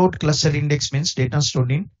without cluster index means data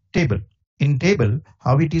stored in table. In table,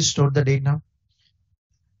 how it is stored the data?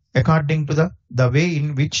 According to the way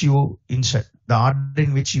in which you insert, the order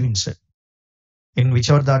in which you insert. In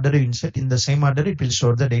whichever the order you insert, in the same order it will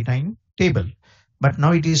store the data in table. But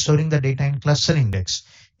now it is storing the data in cluster index.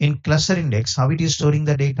 In cluster index, how it is storing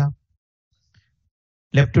the data?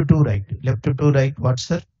 Left to right. Left to right, what's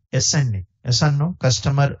the ascending? Yes or no?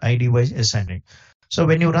 Customer ID wise ascending. So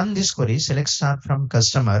when you run this query, select star from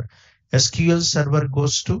customer, SQL server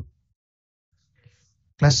goes to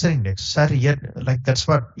cluster index. Sir, here, like that's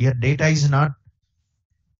what, here data is not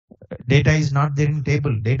there in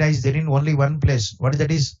table. Data is there in only one place. What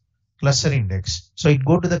that is? Cluster index. So it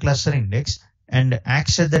go to the cluster index and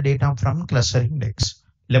access the data from cluster index,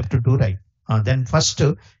 left to right. Then first,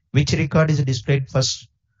 which record is displayed first?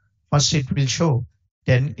 First it will show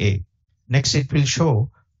 10A. Next it will show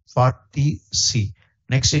 40C.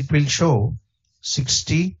 Next it will show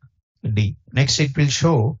 60D. Next it will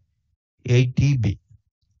show 80B.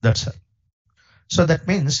 That's it. So that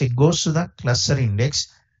means it goes to the cluster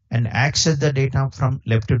index and access the data from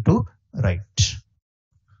left to right.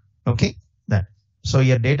 Okay, that. So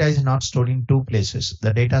your data is not stored in two places.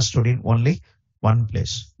 The data is stored in only one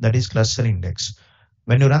place. That is cluster index.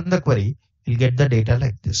 When you run the query, you'll get the data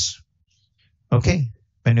like this. Okay,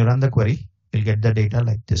 when you run the query, you'll get the data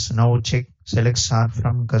like this. Now check, select star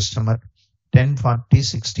from customer 10, 40,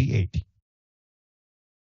 60, 80.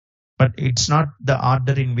 But it's not the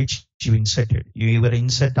order in which you inserted. Your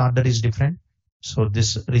insert order is different. So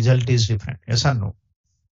this result is different. Yes or no?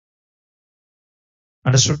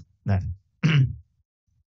 Understood then?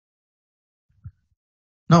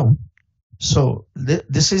 Now, so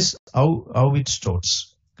this is how it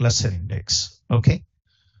stores cluster index. Okay.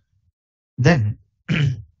 Then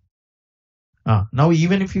now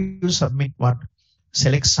even if you submit what,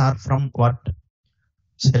 select star from what,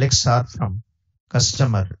 select star from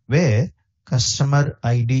customer where customer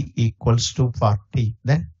ID equals to 40,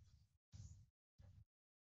 then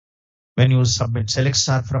when you submit select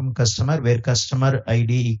star from customer where customer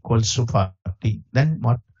ID equals to 40, then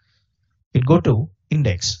what? It go to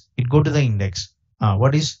index. It go to the index.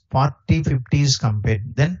 What is 40, 50 is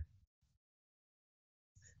compared. Then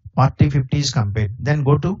 40, 50 is compared. Then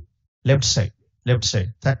go to left side.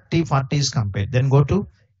 30, 40 is compared. Then go to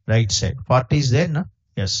right side. 40 is there, no?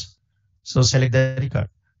 Yes. So select the record.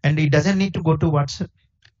 And it doesn't need to go to what's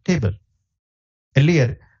table.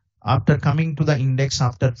 Earlier, after coming to the index,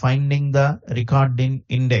 after finding the record in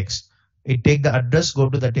index, it take the address, go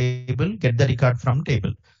to the table, get the record from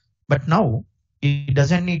table. But now it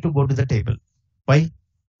doesn't need to go to the table. Why?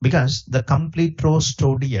 Because the complete row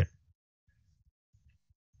stored here.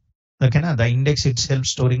 Okay, the index itself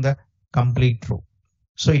storing the complete row.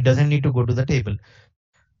 So it doesn't need to go to the table.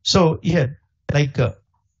 So here, like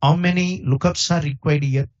how many lookups are required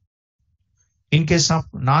here? In case of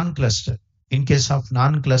non-cluster,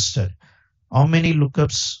 how many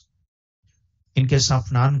lookups? In case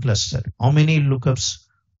of non-cluster, how many lookups?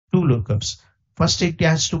 2 lookups. First, it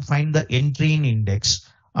has to find the entry in index.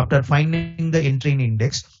 After finding the entry in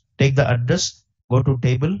index, take the address, go to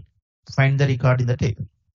table, find the record in the table,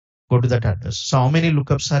 go to that address. So how many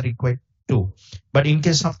lookups are required? 2. But in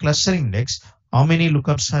case of cluster index, how many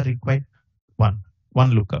lookups are required? 1.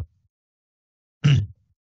 one lookup.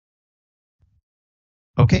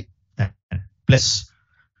 Okay. Plus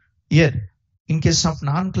here, in case of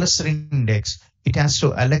non-cluster index, it has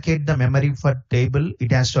to allocate the memory for table.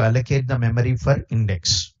 It has to allocate the memory for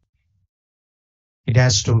index. It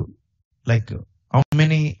has to, like, how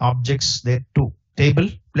many objects there? Two. Table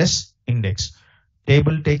plus index.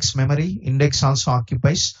 Table takes memory. Index also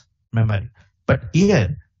occupies memory. But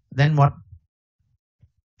here, then what?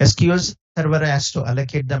 SQL Server has to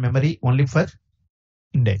allocate the memory only for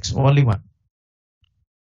index, only one.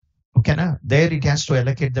 Okay, now there it has to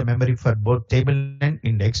allocate the memory for both table and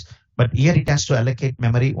index, but here it has to allocate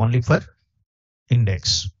memory only for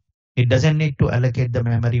index. It doesn't need to allocate the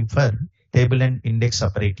memory for table and index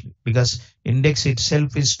separately because index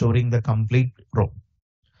itself is storing the complete row.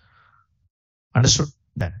 Understood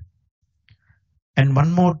that? And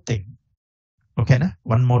one more thing. Okay, na?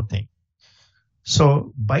 One more thing.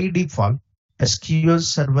 So by default, SQL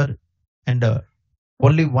Server and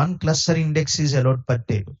only one cluster index is allowed per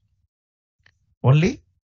table. Only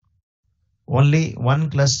one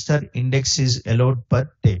cluster index is allowed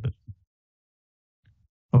per table.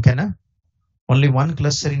 Okay, na? Only one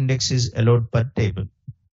cluster index is allowed per table.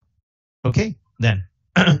 Okay, then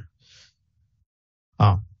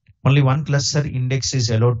only one cluster index is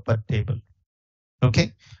allowed per table.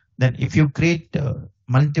 Okay, then if you create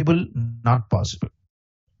multiple, not possible.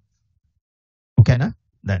 Okay, na?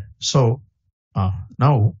 Then so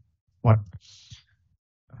now what?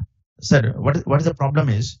 Sir, what is the problem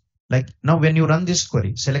is, like, now when you run this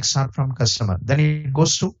query, select start from customer, then it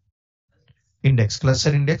goes to index,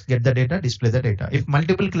 cluster index, get the data, display the data. If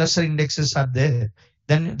multiple cluster indexes are there,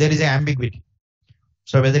 then there is an ambiguity.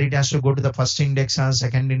 So whether it has to go to the first index or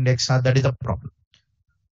second index, that is the problem.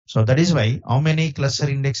 So that is why how many cluster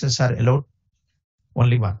indexes are allowed?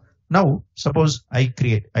 Only one. Now suppose I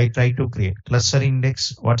try to create cluster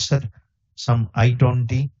index. What's that? Some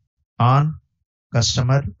I20 on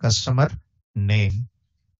customer name.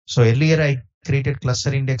 So earlier I created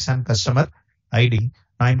cluster index and customer ID.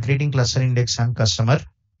 Now I'm creating cluster index and customer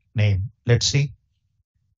name. Let's see.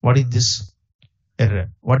 What is this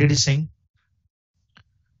error? What it is saying?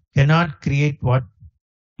 Cannot create what?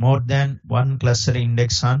 More than one cluster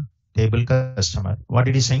index on table customer. What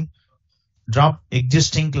it is saying? Drop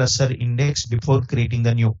existing cluster index before creating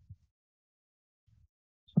the new.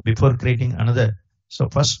 Before creating another. So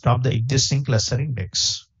first drop the existing cluster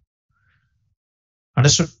index.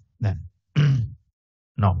 Understood? Then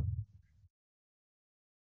now.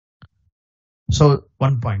 So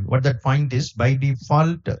one point. What that point is, by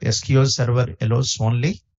default, SQL Server allows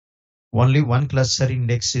only one cluster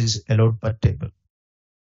index is allowed per table.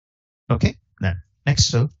 Okay. Then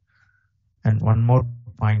next, and one more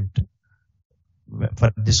point.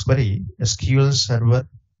 For this query, SQL Server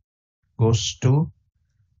goes to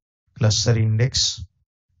cluster index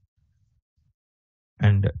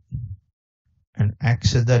and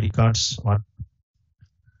access the records what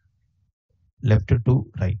left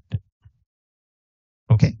to right.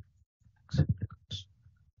 Okay.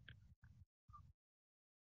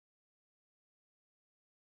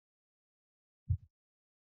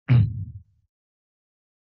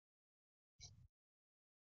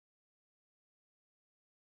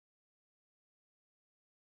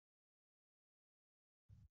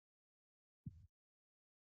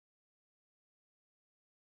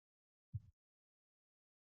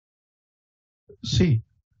 See,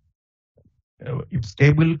 if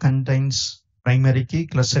table contains primary key,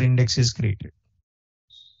 cluster index is created.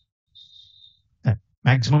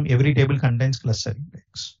 Maximum every table contains cluster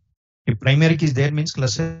index. If primary key is there, means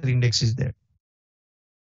cluster index is there.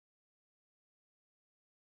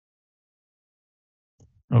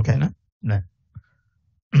 Okay, na?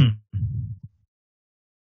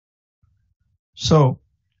 So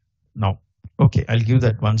now, okay, I'll give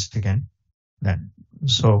that once again. Then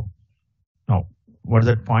so now, what are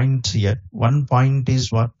the points here? One point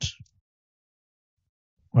is what?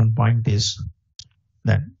 One point is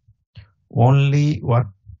then only what?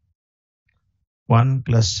 One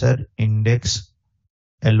cluster index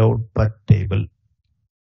allowed per table.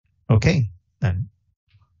 Okay, then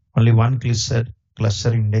only one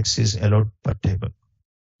cluster index is allowed per table.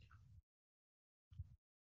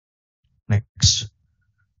 Next,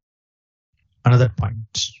 another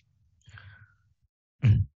point.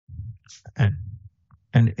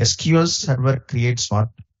 And SQL Server creates what?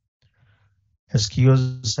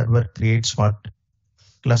 SQL Server creates what?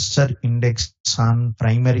 Cluster index on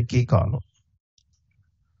primary key column.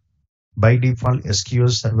 By default,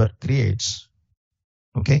 SQL Server creates.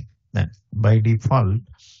 Okay, then by default,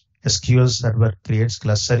 SQL Server creates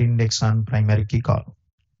cluster index on primary key column.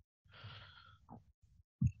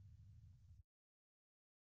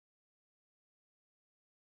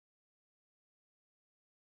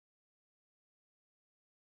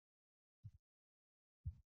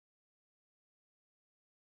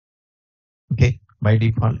 Okay, by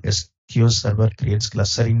default, SQL Server creates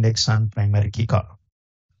cluster index on primary key column.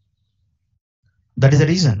 That is the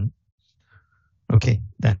reason. Okay,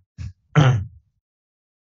 then.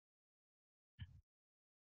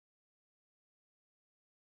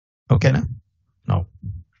 Okay, now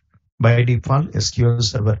by default, SQL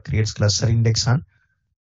Server creates cluster index on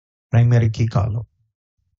primary key column.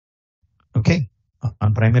 Okay,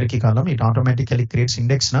 on primary key column, it automatically creates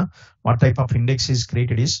index. Now, what type of index is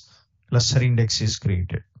created is cluster index is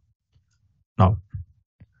created. Now,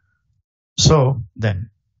 so then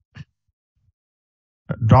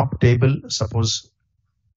drop table, suppose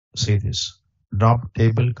say this, drop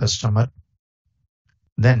table customer,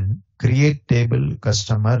 then create table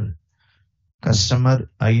customer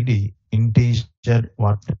ID integer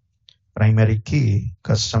what primary key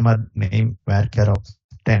customer name varchar of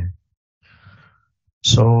 10.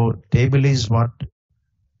 So table is what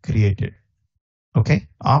created. Okay,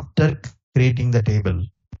 after creating the table,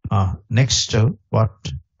 next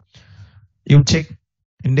what you check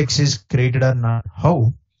index is created or not.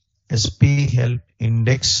 How? SP help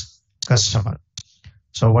index customer.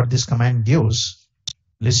 So what this command gives,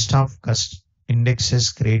 list of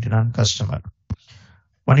indexes created on customer.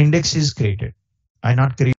 One index is created. I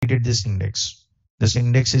not created this index. This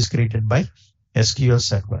index is created by SQL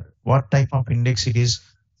Server. What type of index it is?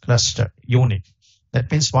 Cluster, unique. That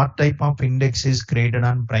means what type of index is created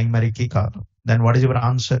on primary key column? Then what is your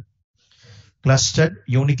answer? Clustered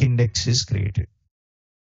unique index is created.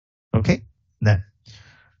 Okay, then.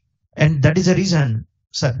 And that is the reason,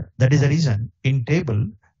 sir, that is the reason in table,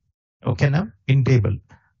 okay, now in table,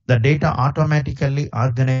 the data automatically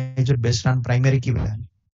organized based on primary key value.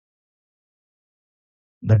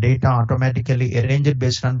 The data automatically arranged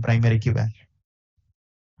based on primary key value.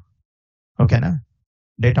 Okay, now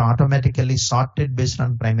data automatically sorted based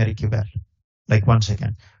on primary key value. Like once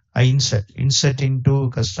again, I insert into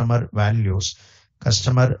customer values,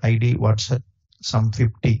 customer ID, what's it? Some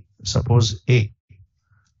 50, suppose A.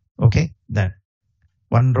 Okay, then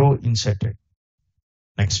one row inserted.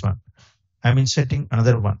 Next one, I'm inserting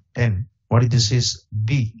another one, 10. What is this is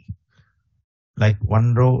B, like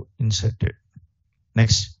one row inserted.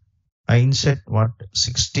 Next, I insert what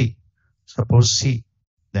 60, suppose C.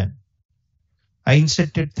 Then I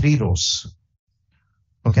inserted 3 rows.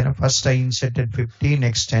 Okay, now first I inserted 50,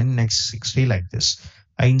 next 10, next 60, like this.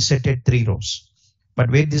 I inserted 3 rows.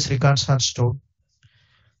 But where these records are stored?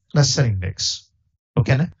 Cluster index.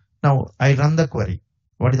 Okay, now I run the query.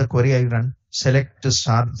 What is the query I run? Select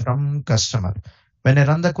star from customer. When I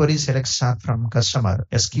run the query select star from customer,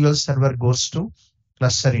 SQL Server goes to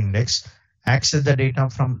cluster index, access the data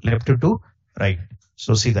from left to right.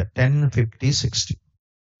 So see that 10, 50, 60.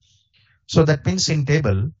 So that means in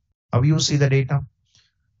table, how you see the data?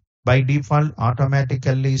 By default,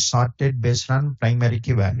 automatically sorted based on primary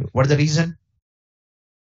key value. What is the reason?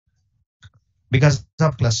 Because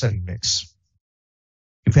of cluster index.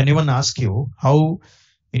 If anyone asks you how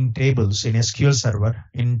in tables, in SQL Server,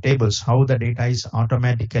 in tables, how the data is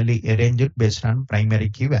automatically arranged based on primary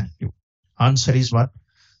key value. Answer is what?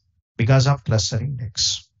 Because of cluster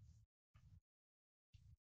index.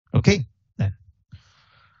 Okay, then.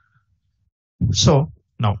 So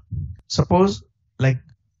now, suppose like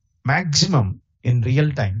maximum in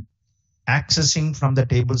real time accessing from the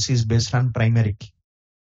tables is based on primary key.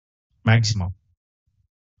 Maximum.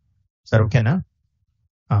 Sir, okay, na?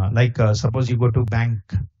 Suppose you go to bank,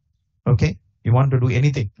 okay, you want to do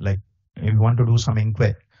anything, like you want to do some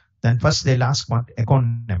inquiry, then first they'll ask what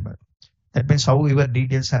account number. That means how your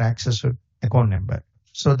details are accessed to account number.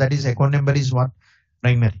 So that is account number is what?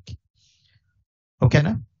 Primary key. Okay,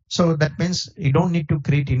 na? So that means you don't need to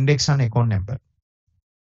create index on account number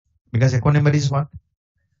because account number is what?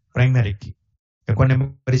 Primary key. Account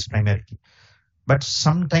number is primary key. But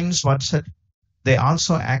sometimes what's it? They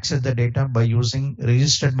also access the data by using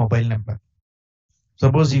registered mobile number.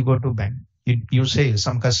 Suppose you go to bank, you say,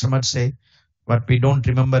 some customers say, but we don't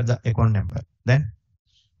remember the account number. Then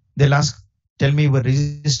they'll ask, tell me your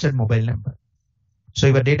registered mobile number. So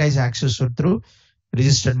your data is accessed through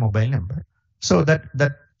registered mobile number. So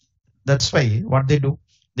that's why what they do,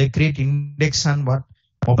 they create index on what?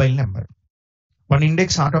 Mobile number. One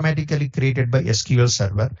index automatically created by SQL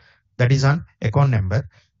Server, that is on account number.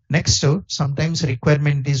 Next, sometimes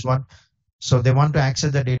requirement is what? So they want to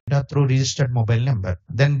access the data through registered mobile number.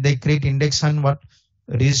 Then they create index on what?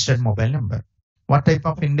 Registered mobile number. What type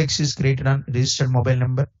of index is created on registered mobile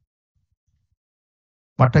number?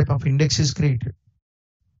 What type of index is created?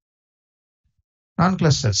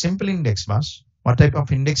 Non-cluster, simple index, boss. What type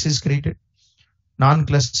of index is created?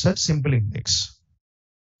 Non-cluster, simple index.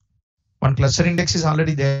 One cluster index is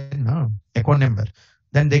already there, no? Account number.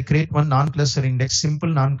 Then they create one non-cluster index, simple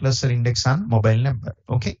non-cluster index on mobile number.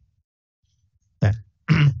 Okay. Then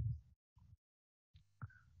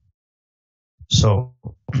so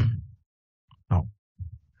now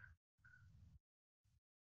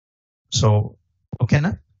so okay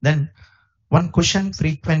na? Then one question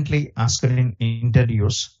frequently asked in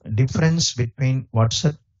interviews: difference between what's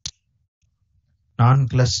a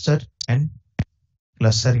non-cluster and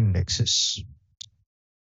cluster indexes.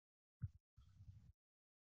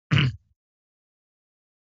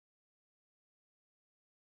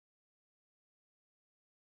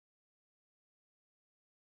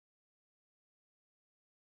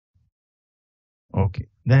 Okay.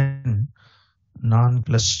 Then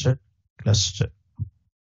non-cluster, cluster.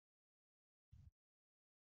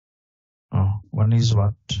 Oh, one is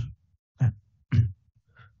what?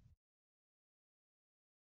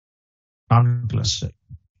 Non-cluster.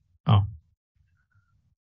 Oh.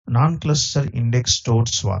 Non-cluster index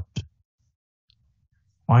stores what?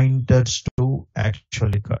 Pointers to actual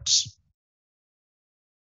records.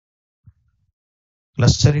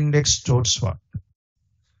 Cluster index stores what?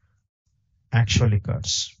 Actual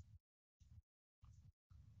records.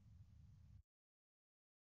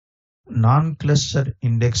 Non-cluster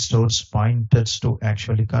index stores pointers to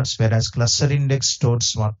actual records, whereas cluster index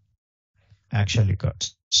stores what? Actual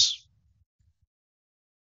records.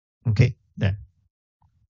 Okay, then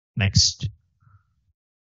next.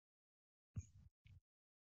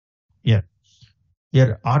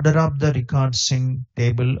 Here, order of the records in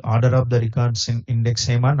table, order of the records in index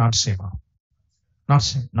same or not same? Not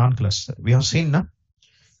same, non-cluster. We have seen, na?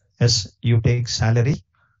 Yes, you take salary,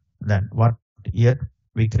 then what here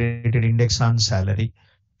we created index on salary.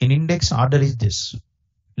 In index, order is this,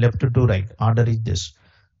 left to right, order is this.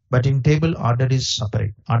 But in table, order is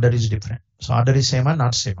separate, order is different. So order is same or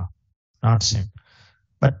not same? Not same.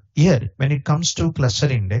 But here, when it comes to cluster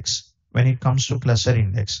index,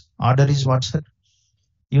 order is what, sir?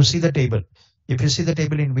 You see the table. If you see the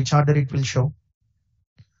table, in which order it will show?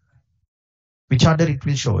 Which order it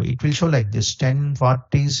will show? It will show like this: 10,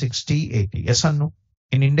 40, 60, 80. Yes or no?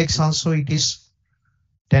 In index also it is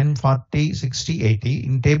 10, 40, 60, 80.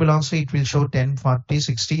 In table also it will show 10, 40,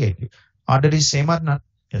 60, 80. Order is same or not?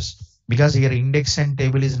 Yes. Because here index and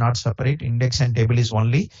table is not separate. Index and table is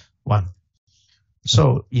only one.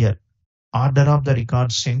 So here, order of the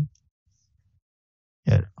records in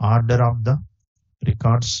here, order of the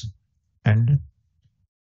records and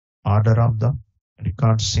order of the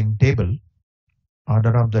records in table,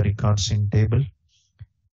 order of the records in table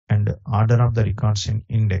and order of the records in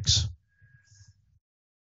index.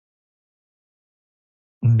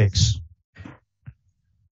 Index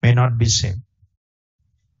may not be same.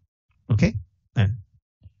 Okay, and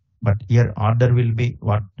but here order will be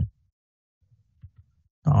what?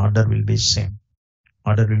 Order will be same.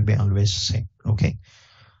 Order will be always same. Okay.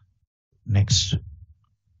 Next.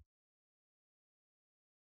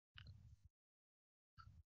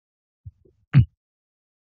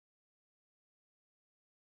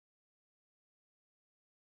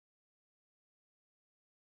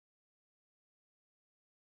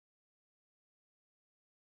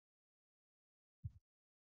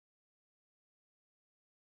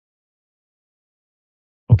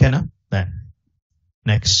 Okay, na? Then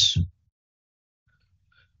next.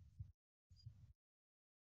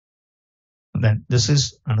 Then this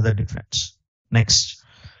is another difference. Next.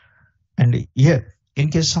 And here, in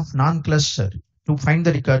case of non-cluster, to find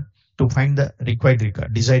the record, to find the required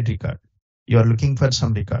record, desired record, you are looking for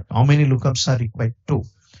some record. How many lookups are required? Two.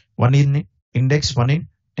 One in index, one in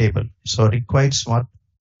table. So requires what?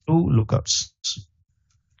 Two lookups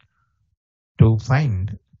to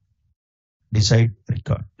find desired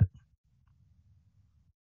record.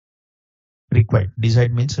 Required.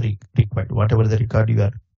 Desired means required. Whatever the record you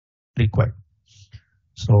are required.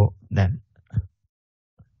 So then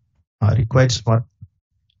requires what?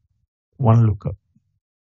 One lookup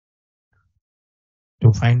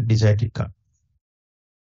to find desired record.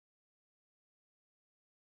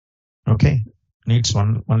 Okay, needs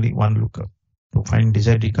only one lookup. To find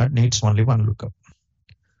desired record needs only one lookup.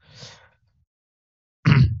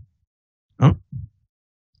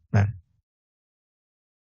 Then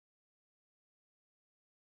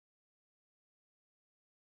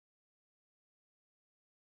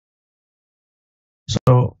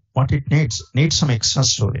so what it needs some extra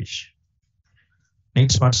storage.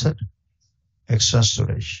 Needs what, sir? Extra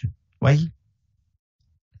storage. Why?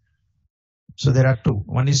 So there are two.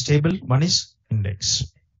 One is table, one is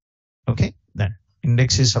index. Okay, then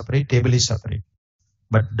index is separate, table is separate,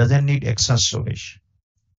 but doesn't need extra storage.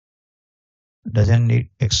 doesn't need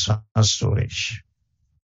extra storage.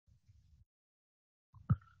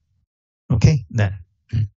 Okay, then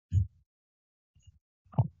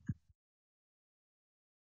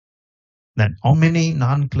how many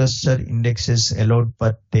non-cluster indexes allowed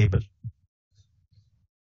per table?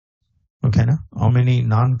 Okay, now how many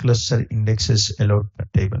non-cluster indexes allowed per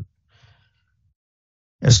table?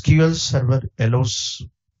 SQL Server allows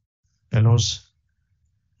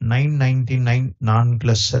 999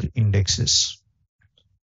 non-cluster indexes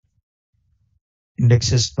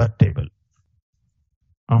per table.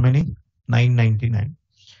 How many? 999.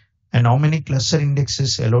 And how many cluster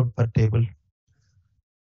indexes allowed per table?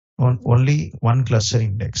 Only one cluster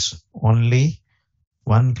index. Only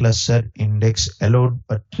one cluster index allowed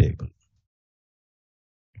per table.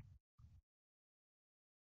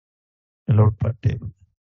 Allowed per table.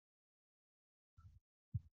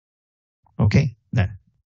 Okay, then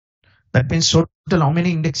that means total how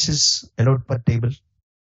many indexes allowed per table?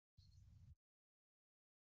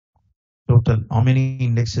 Total how many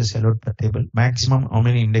indexes allowed per table? Maximum how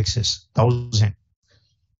many indexes? 1000.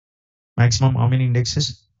 Maximum how many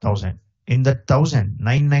indexes? 1000. In that 1000,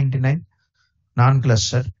 999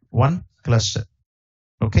 non-cluster, one cluster.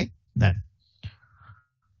 Okay, then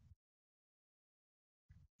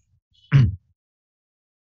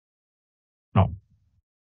now,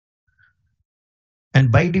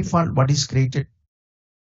 and by default, what is created?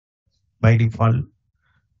 By default,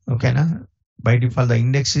 okay, by default, the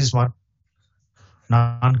index is what?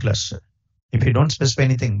 Non-cluster. If you don't specify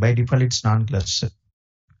anything, by default, it's non-cluster.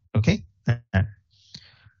 Okay,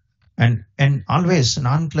 and always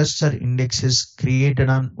non-cluster index is created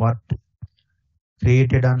on what?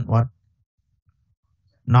 Created on what?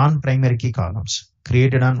 Non-primary key columns.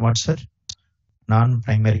 Created on what, sir?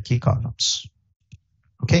 Non-primary key columns.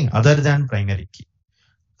 Okay, other than primary key.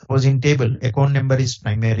 Suppose in table, account number is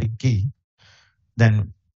primary key,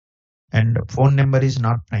 then and phone number is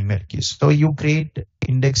not primary key. So you create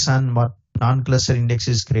index on what? Non-cluster index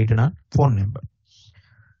is created on phone number.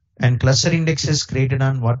 And cluster index is created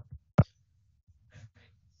on what?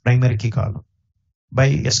 Primary key column by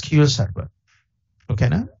SQL Server. Okay,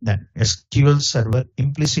 then SQL Server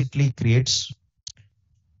implicitly creates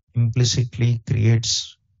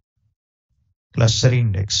cluster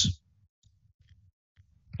index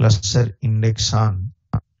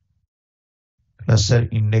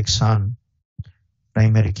on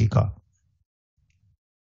primary key column.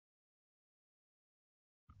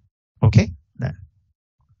 Okay, then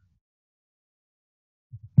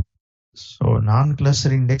so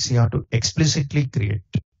non-cluster index you have to explicitly create.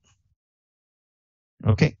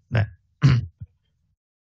 Okay, then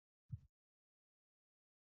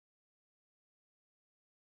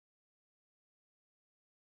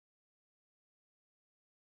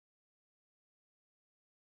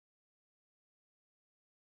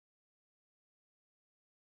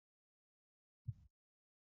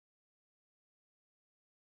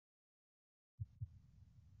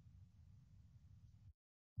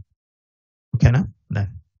okay, then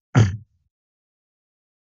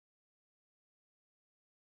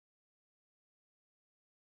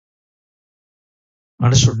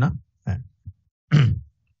understood now?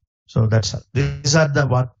 So these are the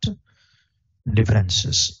what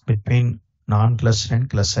differences between non-cluster and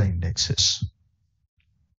cluster indexes.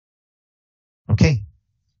 Okay.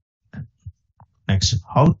 Next,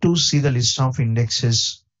 how to see the list of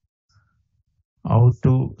indexes? How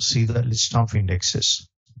to see the list of indexes?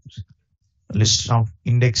 List of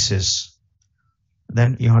indexes.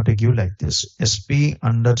 Then you have to give like this: sp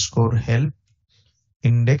underscore help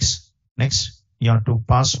index. Next, you have to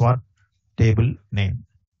pass what? Table name.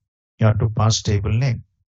 You have to pass table name.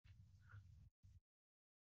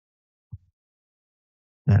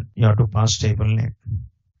 Then you have to pass table name.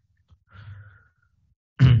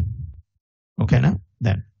 Okay, now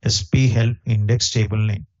then sp help index table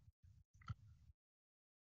name.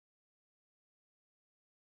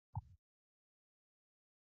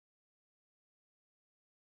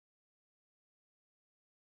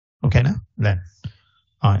 Okay, now then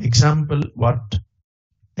example what?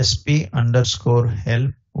 sp underscore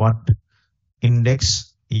help what?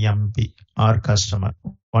 Index emp or customer,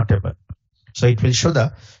 whatever. So it will show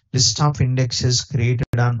the list of indexes created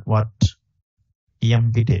on what?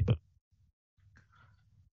 emp table.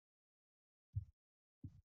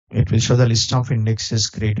 It will show the list of indexes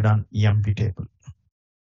created on emp table.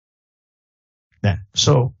 Then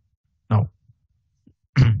so now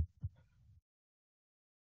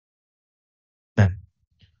then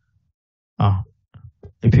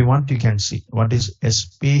if you want, you can see what is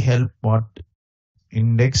sp help what?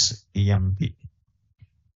 Index emp.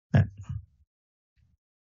 Then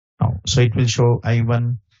now So it will show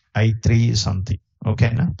I1, I3 something. Okay.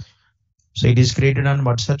 Now? So it is created on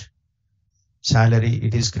what, sir? Salary.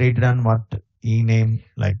 It is created on what? E-name,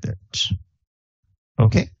 like that.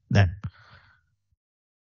 Okay. Then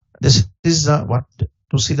this is what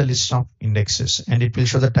to see the list of indexes, and it will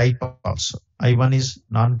show the type also. I1 is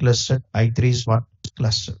non-clustered. I3 is what?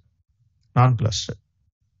 Clustered. Non-clustered.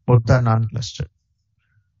 Both are non-clustered.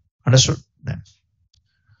 Understood? Then.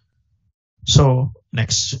 So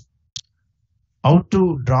next, how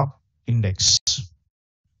to drop index.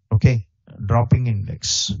 Okay. Dropping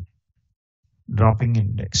index. Dropping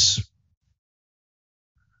index.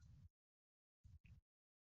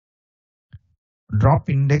 Drop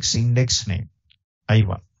index, index name.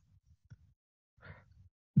 I1.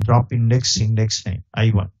 Drop index, index name.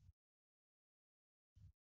 I1.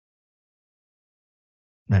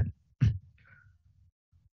 Then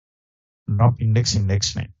drop index,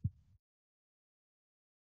 index name.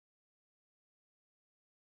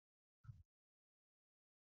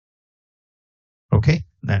 Okay.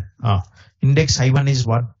 Then index I1 is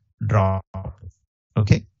what? Drop.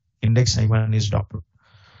 Okay. Index I1 is dropped.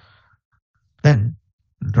 Then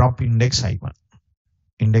drop index I1.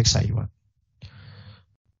 Index I1.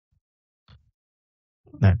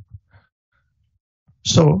 Then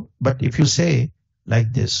so, but if you say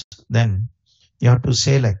like this, then you have to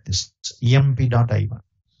say like this, emp.I1.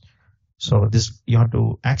 So this you have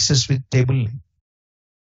to access with table name.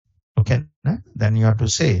 Okay. Then you have to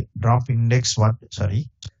say drop index what? Sorry,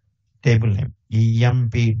 table name,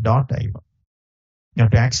 emp.I1. You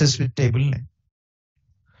have to access with table name.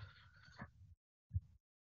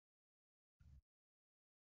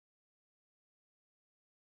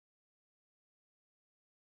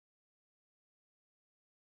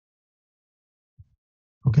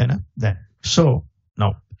 Okay. Then so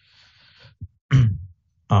now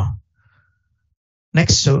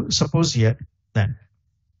next, so suppose here, then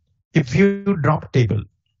if you drop table,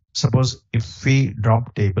 suppose if we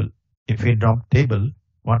drop table,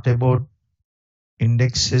 what about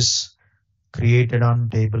indexes created on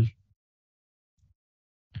table?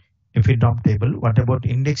 If we drop table, what about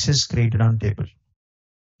indexes created on table?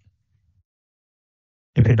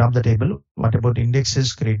 If we drop the table, what about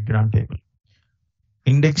indexes created on table?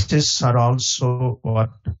 Indexes are also what?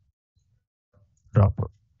 Dropped.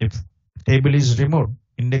 If table is removed,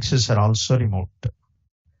 indexes are also removed.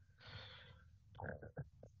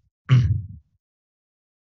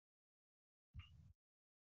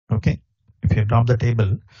 Okay. If you drop the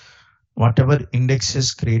table, whatever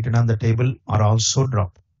indexes created on the table are also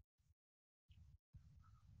dropped.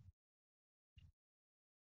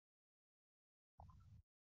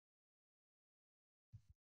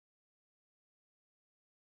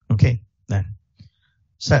 Okay. Then,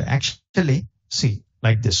 sir, actually, see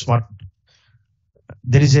like this. What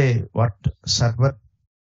there is a what server,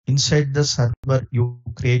 inside the server you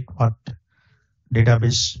create what?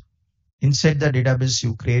 Database. Inside the database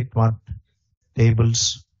you create what?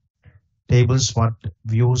 Tables. Tables what?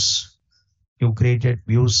 Views. You created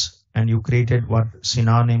views, and you created what?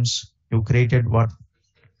 Synonyms. You created what?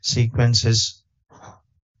 Sequences.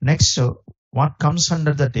 Next, what comes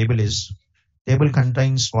under the table is, table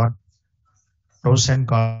contains what? Rows and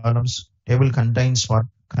columns. Table contains what?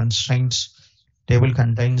 Constraints. Table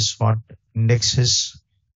contains what? Indexes.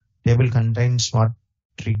 Table contains what?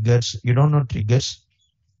 Triggers. You don't know triggers?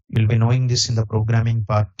 You'll be knowing this in the programming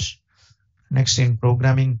part. Next, in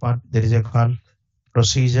programming part, there is a call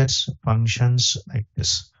procedures, functions, like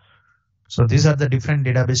this. So these are the different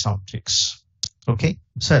database objects. Okay,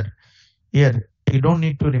 sir. Here you don't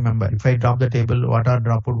need to remember. If I drop the table, what are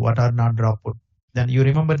dropped, what are not dropped, then you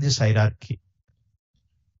remember this hierarchy.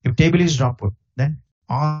 If table is dropped, then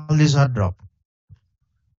all these are dropped.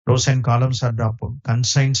 Rows and columns are dropped,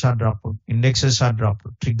 constraints are dropped, indexes are dropped,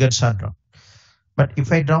 triggers are dropped. But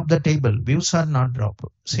if I drop the table, views are not dropped,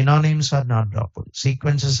 synonyms are not dropped,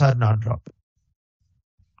 sequences are not dropped.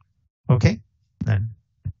 Okay, then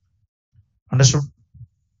understood?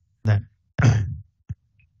 Then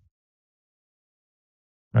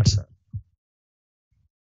that's it.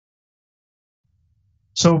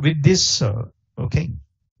 So with this, okay,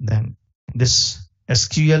 then this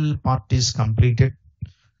SQL part is completed.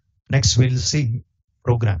 Next, we'll see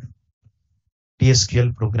programming.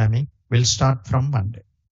 TSQL programming will start from Monday.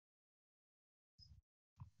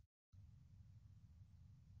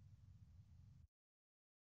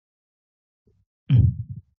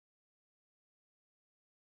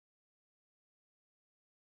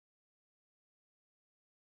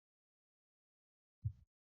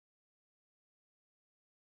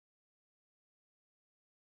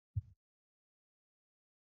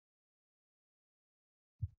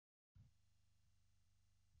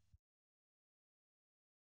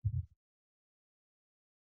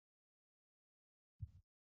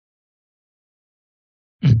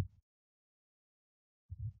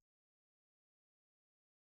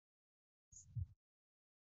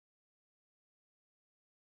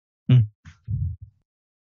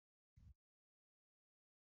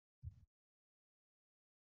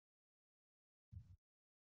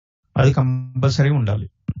 అది compulsory ఉండాలి.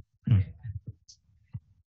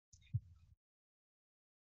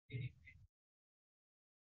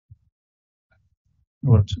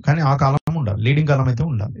 కానీ ఆ కాలం ఉండాలి, leading కాలం అయితే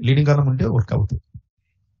ఉండాలి. Leading కాలం ఉంటే work అవుతుంది.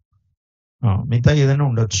 మిగతా ఏదైనా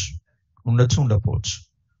ఉండొచ్చు, ఉండకపోవచ్చు.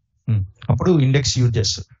 అప్పుడు ఇండెక్స్ యూజ్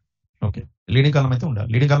చేస్తారు. ఓకే, లీడింగ్ కాలం అయితే ఉండాలి,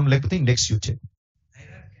 లీడింగ్ కాలం లేకపోతే ఇండెక్స్ యూజ్ చేయాలి.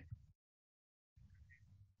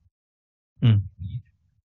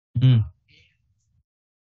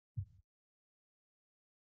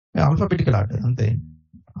 ఆల్ఫాబెటికల్ ఆర్డర్ అంతే,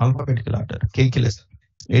 alphabetical order కేకి less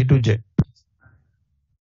A to Z.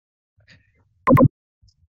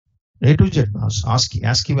 A to Z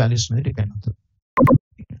ASCII values మీద డిపెండ్ అవుతుంది.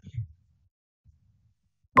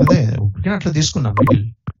 అదే అట్లా తీసుకున్నాం మిడిల్.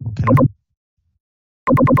 ఓకేనా.